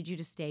 we need you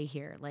to stay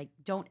here. Like,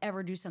 don't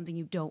ever do something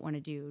you don't want to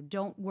do.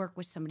 Don't work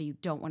with somebody you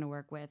don't want to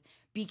work with.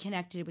 Be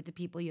connected with the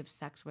people you have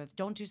sex with.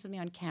 Don't do something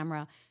on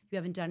camera you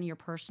haven't done in your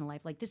personal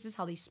life. Like, this is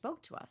how they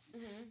spoke to us.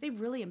 They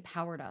really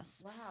empowered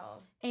us. Wow.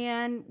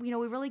 And, we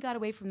really got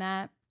away from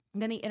that.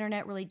 And then the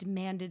internet really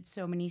demanded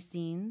so many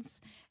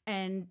scenes.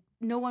 And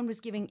no one was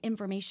giving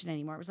information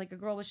anymore. It was like a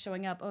girl was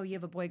showing up, oh, you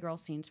have a boy-girl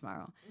scene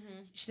tomorrow.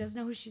 She doesn't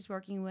know who she's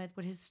working with,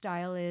 what his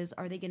style is.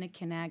 Are they going to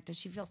connect? Does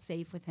she feel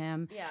safe with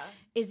him? Yeah.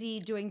 Is he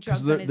doing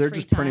drugs on his free They're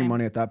just time? printing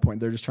money at that point.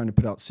 They're just trying to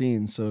put out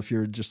scenes. So if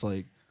you're just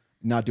like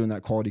not doing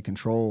that quality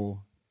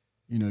control,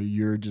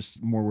 you're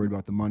just more worried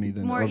about the money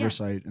than the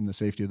oversight and the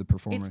safety of the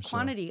performers. It's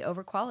quantity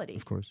over quality.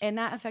 Of course. And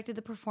that affected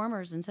the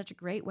performers in such a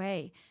great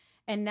way.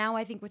 And now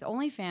I think with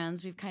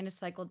OnlyFans, we've kind of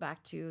cycled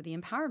back to the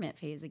empowerment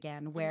phase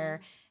again, where,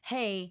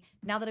 hey,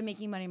 now that I'm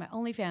making money on my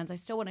OnlyFans, I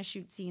still want to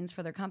shoot scenes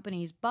for their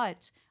companies,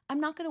 but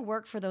I'm not going to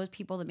work for those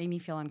people that made me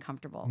feel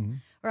uncomfortable.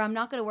 Or I'm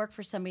not going to work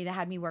for somebody that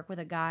had me work with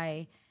a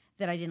guy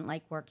that I didn't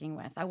like working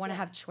with. I want to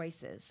have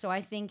choices. So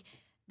I think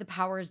the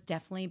power is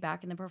definitely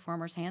back in the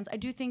performer's hands. I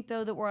do think,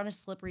 though, that we're on a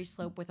slippery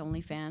slope with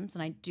OnlyFans,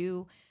 and I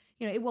do...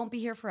 it won't be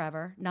here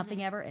forever.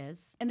 Nothing ever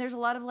is. And there's a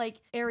lot of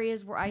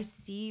areas where I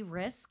see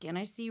risk, and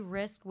I see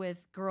risk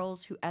with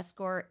girls who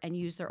escort and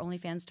use their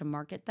OnlyFans to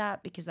market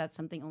that, because that's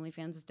something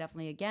OnlyFans is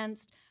definitely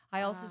against.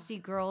 I also see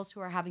girls who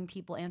are having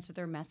people answer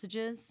their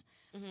messages.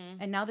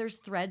 And now there's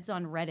threads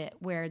on Reddit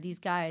where these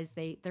guys,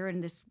 they're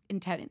intense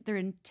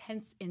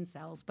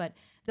incels, but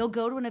they'll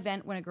go to an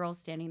event when a girl's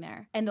standing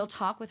there and they'll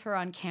talk with her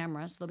on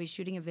camera. So they'll be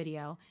shooting a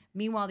video.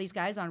 Meanwhile, these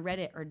guys on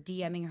Reddit are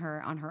DMing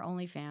her on her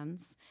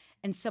OnlyFans,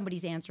 and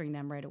somebody's answering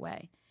them right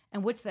away.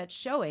 And what's that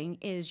showing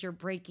is you're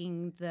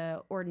breaking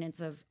the ordinance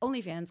of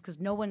OnlyFans, because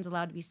no one's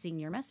allowed to be seeing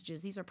your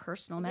messages. These are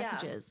personal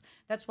messages.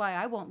 That's why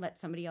I won't let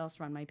somebody else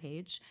run my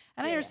page.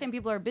 And I understand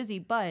people are busy,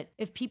 but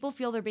if people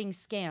feel they're being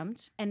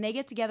scammed and they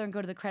get together and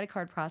go to the credit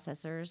card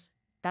processors,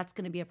 that's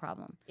going to be a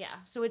problem. Yeah.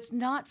 So it's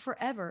not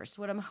forever.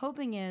 So what I'm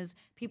hoping is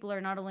people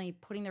are not only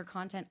putting their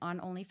content on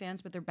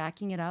OnlyFans, but they're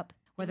backing it up,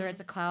 whether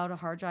it's a cloud, a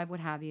hard drive, what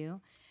have you.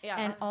 Yeah.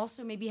 And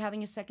also maybe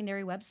having a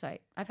secondary website.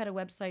 I've had a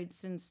website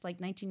since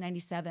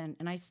 1997,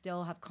 and I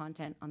still have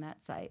content on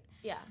that site.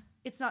 Yeah.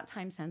 It's not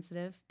time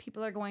sensitive.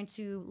 People are going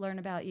to learn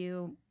about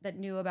you that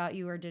knew about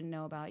you or didn't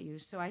know about you.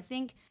 So I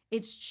think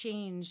it's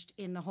changed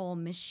in the whole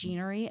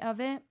machinery of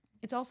it.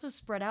 It's also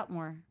spread out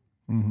more.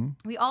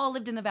 We all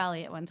lived in the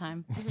Valley at one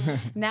time.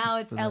 Now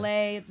it's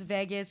LA, it's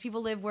Vegas.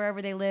 People live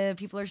wherever they live.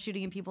 People are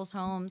shooting in people's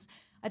homes.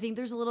 I think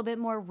there's a little bit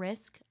more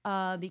risk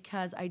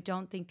because I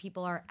don't think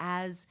people are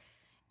as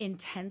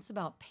intense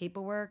about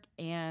paperwork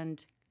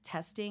and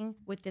testing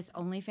with this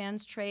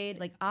OnlyFans trade.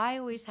 Like, I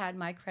always had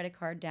my credit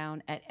card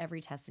down at every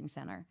testing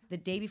center. The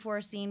day before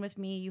a scene with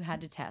me, you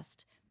had to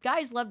test.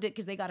 Guys loved it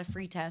because they got a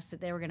free test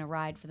that they were going to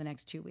ride for the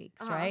next 2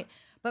 weeks, right?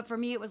 But for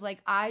me, it was like,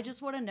 I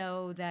just want to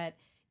know that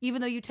even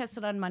though you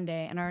tested on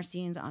Monday and our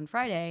scenes on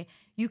Friday,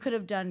 you could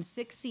have done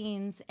 6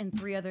 scenes and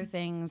 3 other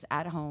things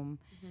at home.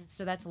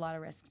 So that's a lot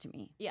of risk to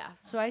me. Yeah.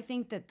 So I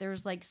think that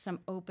there's some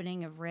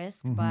opening of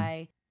risk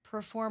by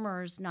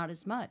performers, not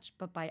as much,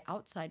 but by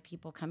outside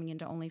people coming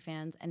into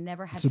OnlyFans and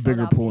never had. It's a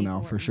bigger pool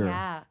now, for sure.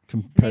 Yeah.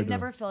 They've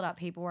never filled out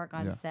paperwork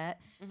on set.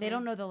 They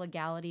don't know the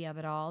legality of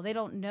it all. They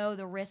don't know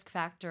the risk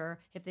factor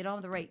if they don't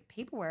have the right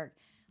paperwork.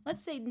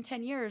 Let's say in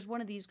 10 years,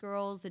 one of these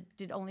girls that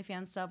did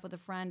OnlyFans stuff with a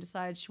friend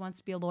decides she wants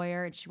to be a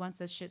lawyer and she wants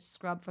this shit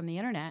scrubbed from the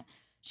internet.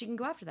 She can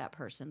go after that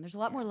person. There's a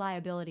lot more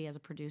liability as a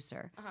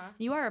producer.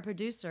 You are a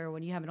producer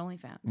when you have an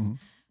OnlyFans.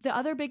 The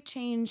other big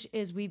change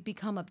is we've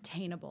become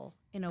obtainable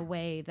in a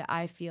way that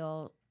I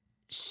feel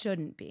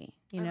shouldn't be.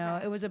 You know,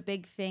 it was a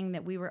big thing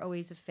that we were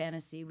always a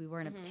fantasy. We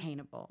weren't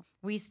obtainable.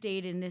 We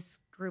stayed in this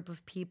group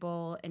of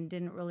people and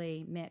didn't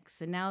really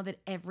mix. And now that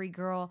every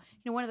girl,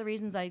 one of the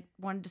reasons I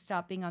wanted to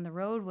stop being on the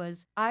road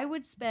was I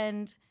would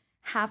spend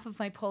half of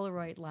my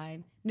Polaroid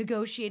line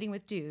negotiating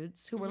with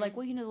dudes who were like,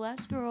 well, the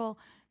last girl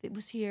that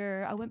was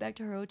here, I went back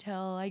to her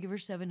hotel, I give her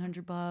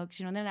 $700,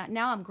 and then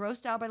now I'm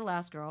grossed out by the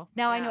last girl.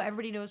 Now I know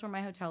everybody knows where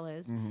my hotel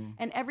is.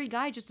 And every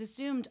guy just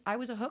assumed I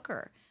was a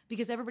hooker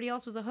because everybody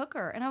else was a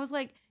hooker. And I was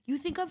like, you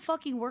think I'm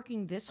fucking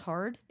working this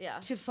hard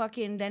to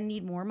fucking then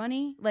need more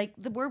money? Like,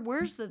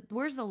 where's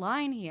the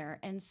line here?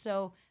 And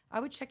so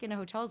I would check into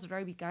hotels, there'd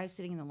already be guys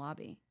sitting in the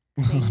lobby.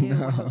 They knew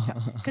what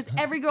hotel, because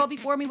every girl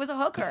before me was a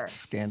hooker.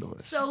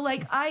 Scandalous. So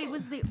I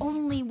was the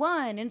only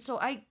one, and so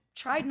I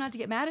tried not to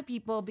get mad at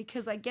people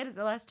because I get it.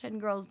 The last 10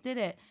 girls did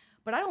it,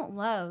 but I don't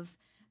love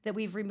that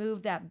we've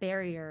removed that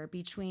barrier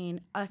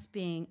between us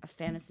being a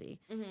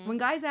fantasy. When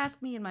guys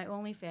ask me in my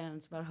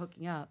OnlyFans about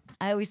hooking up,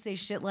 I always say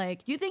shit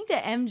like, "Do you think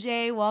that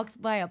MJ walks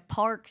by a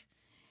park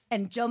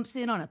and jumps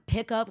in on a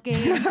pickup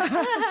game?"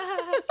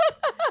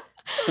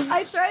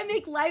 I try and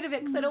make light of it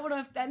because I don't want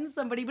to offend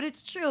somebody, but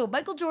it's true.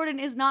 Michael Jordan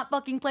is not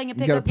fucking playing a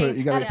pickup game.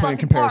 You gotta put in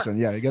comparison.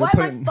 Yeah, you gotta.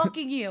 Why am I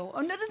fucking you?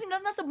 Oh, that doesn't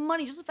even not the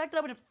money, just the fact that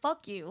I would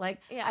fuck you. Like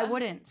I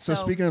wouldn't. So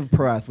speaking of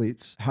pro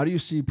athletes, how do you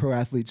see pro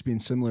athletes being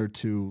similar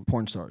to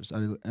porn stars at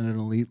an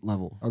elite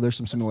level? Are there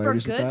some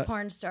similarities with that? For good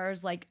porn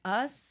stars like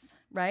us,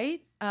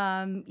 right?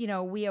 You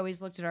know, we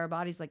always looked at our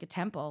bodies like a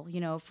temple.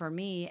 You know, for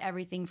me,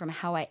 everything from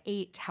how I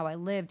ate, how I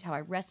lived, how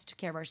I rested, took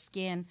care of our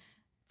skin.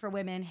 For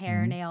women,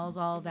 hair, nails,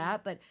 all of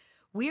that. But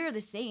we're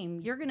the same.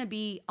 You're going to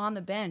be on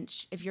the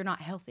bench if you're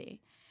not healthy.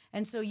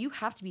 And so you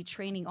have to be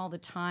training all the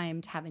time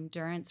to have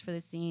endurance for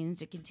the scenes,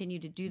 to continue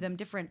to do them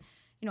different,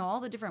 you know, all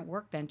the different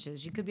work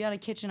benches. You could be on a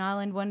kitchen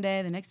island one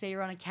day, the next day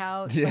you're on a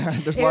couch. Yeah,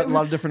 there's a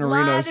lot of different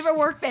arenas. A lot of different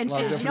work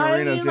benches. You know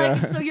what I mean? Yeah.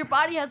 Like, so your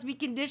body has to be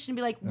conditioned to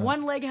be like,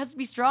 one leg has to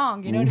be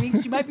strong. You know what I mean?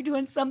 Because you might be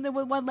doing something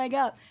with one leg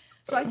up.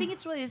 So I think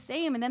it's really the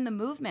same. And then the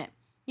movement.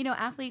 You know,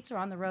 athletes are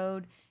on the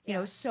road, you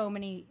know, so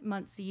many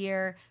months a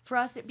year. For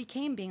us, it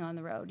became being on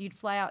the road. You'd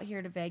fly out here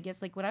to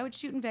Vegas. Like when I would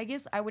shoot in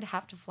Vegas, I would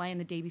have to fly in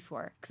the day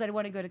before because I'd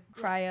want to go to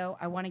cryo.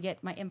 I want to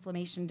get my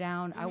inflammation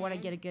down. I want to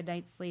get a good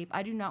night's sleep.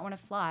 I do not want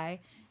to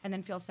fly and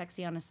then feel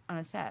sexy on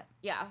a set.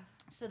 Yeah.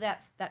 So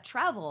that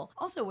travel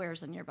also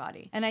wears on your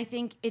body. And I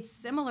think it's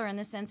similar in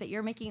the sense that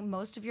you're making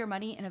most of your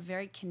money in a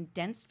very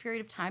condensed period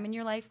of time in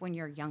your life when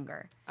you're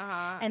younger.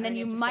 And then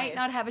you might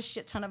not have a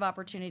shit ton of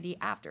opportunity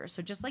after.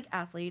 So just like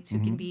athletes who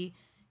can be,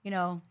 you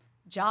know,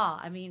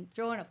 I mean,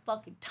 throwing a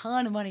fucking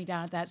ton of money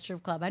down at that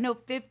strip club. I know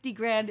 50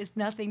 grand is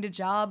nothing to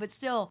Ja, but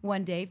still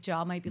one day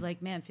Ja might be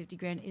like, man, 50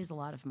 grand is a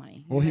lot of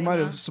money. Well, he might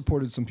have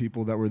supported some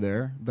people that were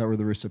there, that were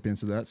the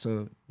recipients of that.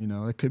 So, you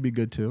know, it could be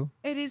good too.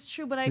 It is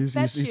true, but he's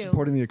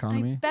supporting the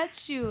economy. I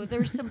bet you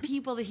there's some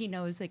people that he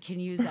knows that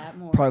can use that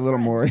more. Probably a little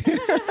more.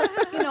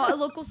 You know, a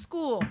local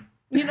school.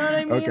 You know what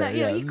I mean? Okay,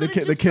 you know, he could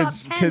have just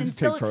kids, top 10 kids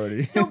take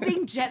priority. Still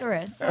being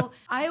generous. So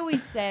I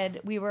always said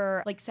we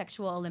were like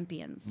sexual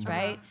Olympians,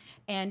 right?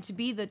 And to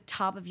be the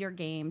top of your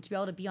game, to be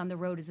able to be on the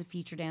road as a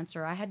feature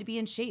dancer, I had to be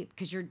in shape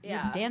because you're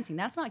dancing.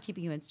 That's not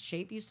keeping you in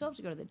shape. You still have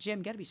to go to the gym.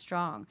 You got to be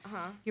strong.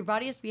 Your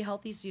body has to be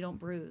healthy so you don't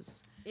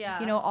bruise. Yeah.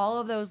 You know, all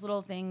of those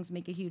little things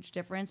make a huge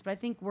difference. But I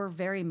think we're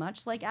very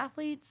much like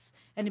athletes.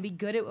 And to be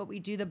good at what we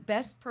do, the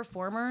best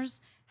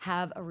performers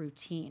have a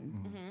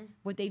routine.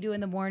 What they do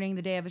in the morning,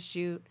 the day of a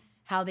shoot,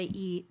 how they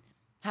eat,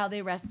 how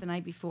they rest the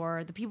night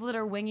before. The people that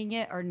are winging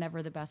it are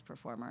never the best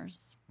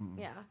performers.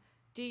 Yeah.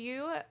 Do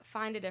you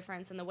find a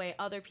difference in the way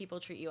other people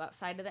treat you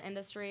outside of the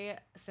industry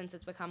since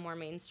it's become more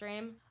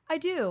mainstream? I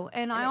do.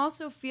 And I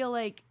also feel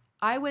like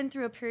I went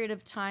through a period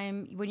of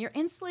time when you're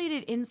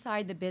insulated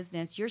inside the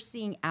business, you're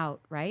seeing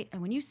out, right?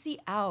 And when you see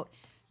out,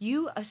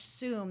 you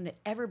assume that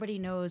everybody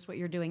knows what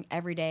you're doing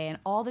every day and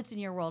all that's in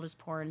your world is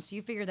porn. So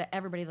you figure that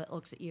everybody that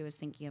looks at you is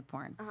thinking of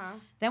porn.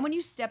 Then when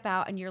you step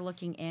out and you're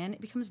looking in,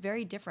 it becomes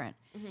very different.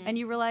 And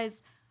you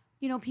realize,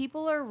 you know,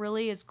 people are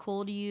really as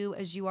cool to you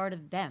as you are to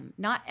them.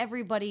 Not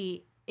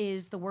everybody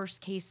is the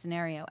worst case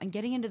scenario. And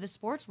getting into the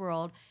sports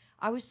world,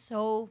 I was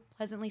so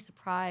pleasantly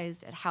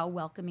surprised at how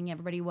welcoming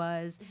everybody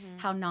was,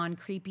 how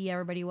non-creepy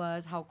everybody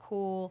was, how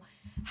cool,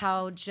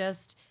 how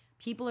just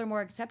people are more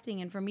accepting.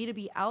 And for me to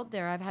be out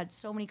there, I've had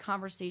so many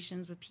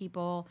conversations with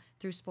people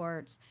through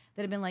sports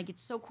that have been like,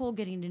 it's so cool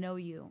getting to know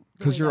you.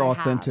 Because you're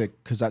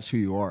authentic, because that's who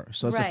you are.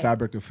 So that's the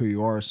fabric of who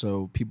you are.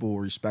 So people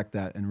will respect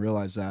that and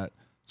realize that.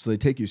 So they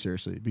take you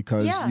seriously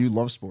because you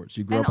love sports.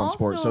 You grew up on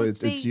sports. So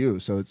it's you.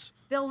 So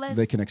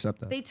they can accept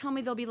that. They tell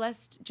me they'll be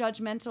less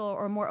judgmental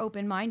or more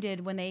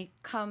open-minded when they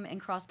come and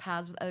cross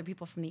paths with other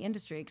people from the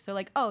industry. Because they're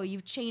like, oh,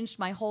 you've changed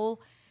my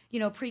whole, you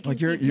know,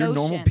 preconceived notion. Like you're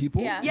normal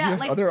people? Yeah. You have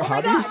like, other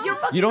hobbies? God, you're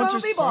fucking you don't normal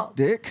just people. suck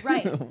dick?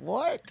 Right.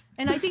 What?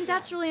 And I think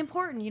that's really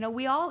important. You know,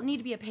 we all need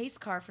to be a pace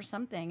car for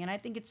something. And I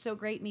think it's so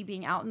great me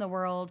being out in the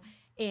world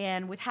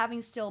and with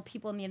having still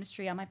people in the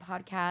industry on my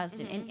podcast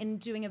and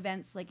doing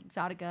events like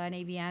Exotica and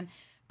AVN,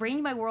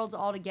 bringing my worlds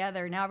all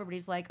together. Now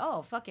everybody's like,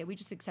 oh, fuck it. We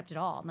just accept it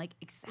all. I'm like,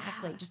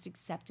 exactly. Just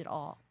accept it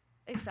all.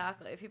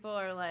 Exactly. People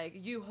are like,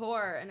 you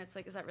whore. And it's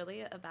like, is that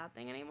really a bad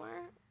thing anymore?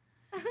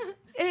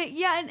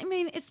 Yeah, I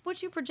mean, it's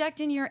what you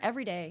project in your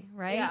everyday,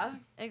 right? Yeah,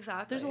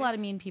 exactly. There's a lot of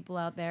mean people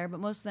out there, but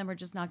most of them are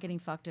just not getting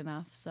fucked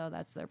enough, so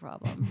that's their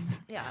problem.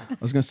 Yeah. I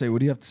was going to say, what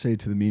do you have to say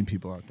to the mean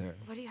people out there?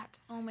 What do you have to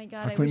say? Oh my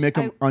God. How can we make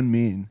them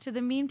unmean? To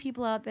the mean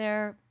people out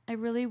there, I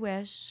really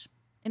wish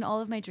in all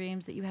of my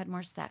dreams that you had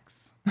more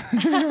sex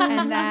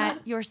and that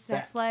your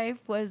sex life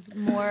was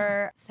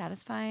more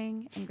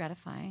satisfying and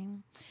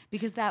gratifying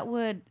because that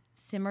would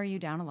simmer you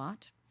down a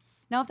lot.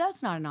 Now, if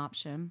that's not an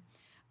option,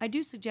 I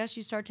do suggest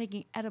you start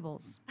taking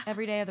edibles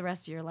every day of the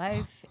rest of your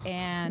life,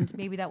 and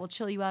maybe that will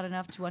chill you out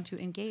enough to want to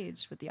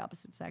engage with the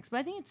opposite sex. But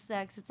I think it's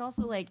sex. It's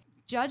also like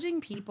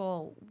judging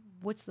people.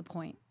 What's the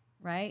point,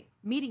 right?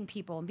 Meeting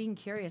people and being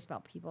curious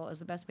about people is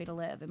the best way to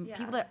live. And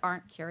people that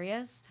aren't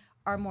curious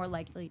are more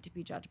likely to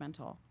be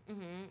judgmental.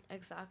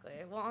 Exactly.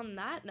 Well, on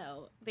that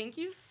note, thank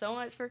you so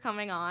much for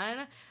coming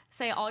on.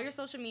 Say all your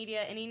social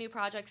media, any new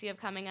projects you have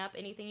coming up,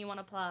 anything you want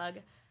to plug.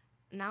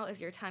 now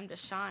is your time to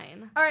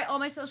shine. All right, all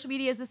my social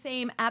media is the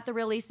same, at The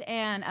Real Lisa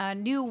Ann. A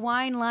new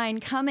wine line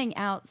coming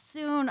out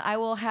soon. I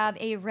will have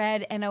a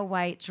red and a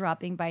white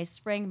dropping by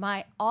spring.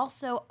 My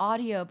also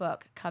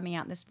audiobook coming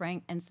out in the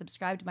spring. And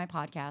subscribe to my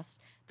podcast,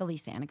 The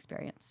Lisa Ann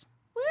Experience.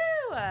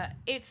 Woo!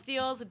 It's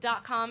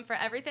Deelz.com for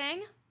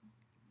everything.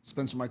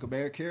 Spencer Michael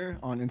Barrick here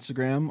on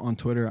Instagram. On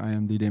Twitter, I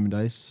am the Damon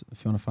Dice.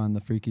 If you want to find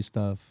the freaky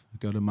stuff,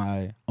 go to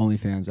my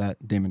OnlyFans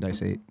at Damon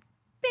Dice 8.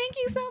 Thank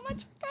you so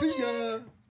much. Bye. See ya!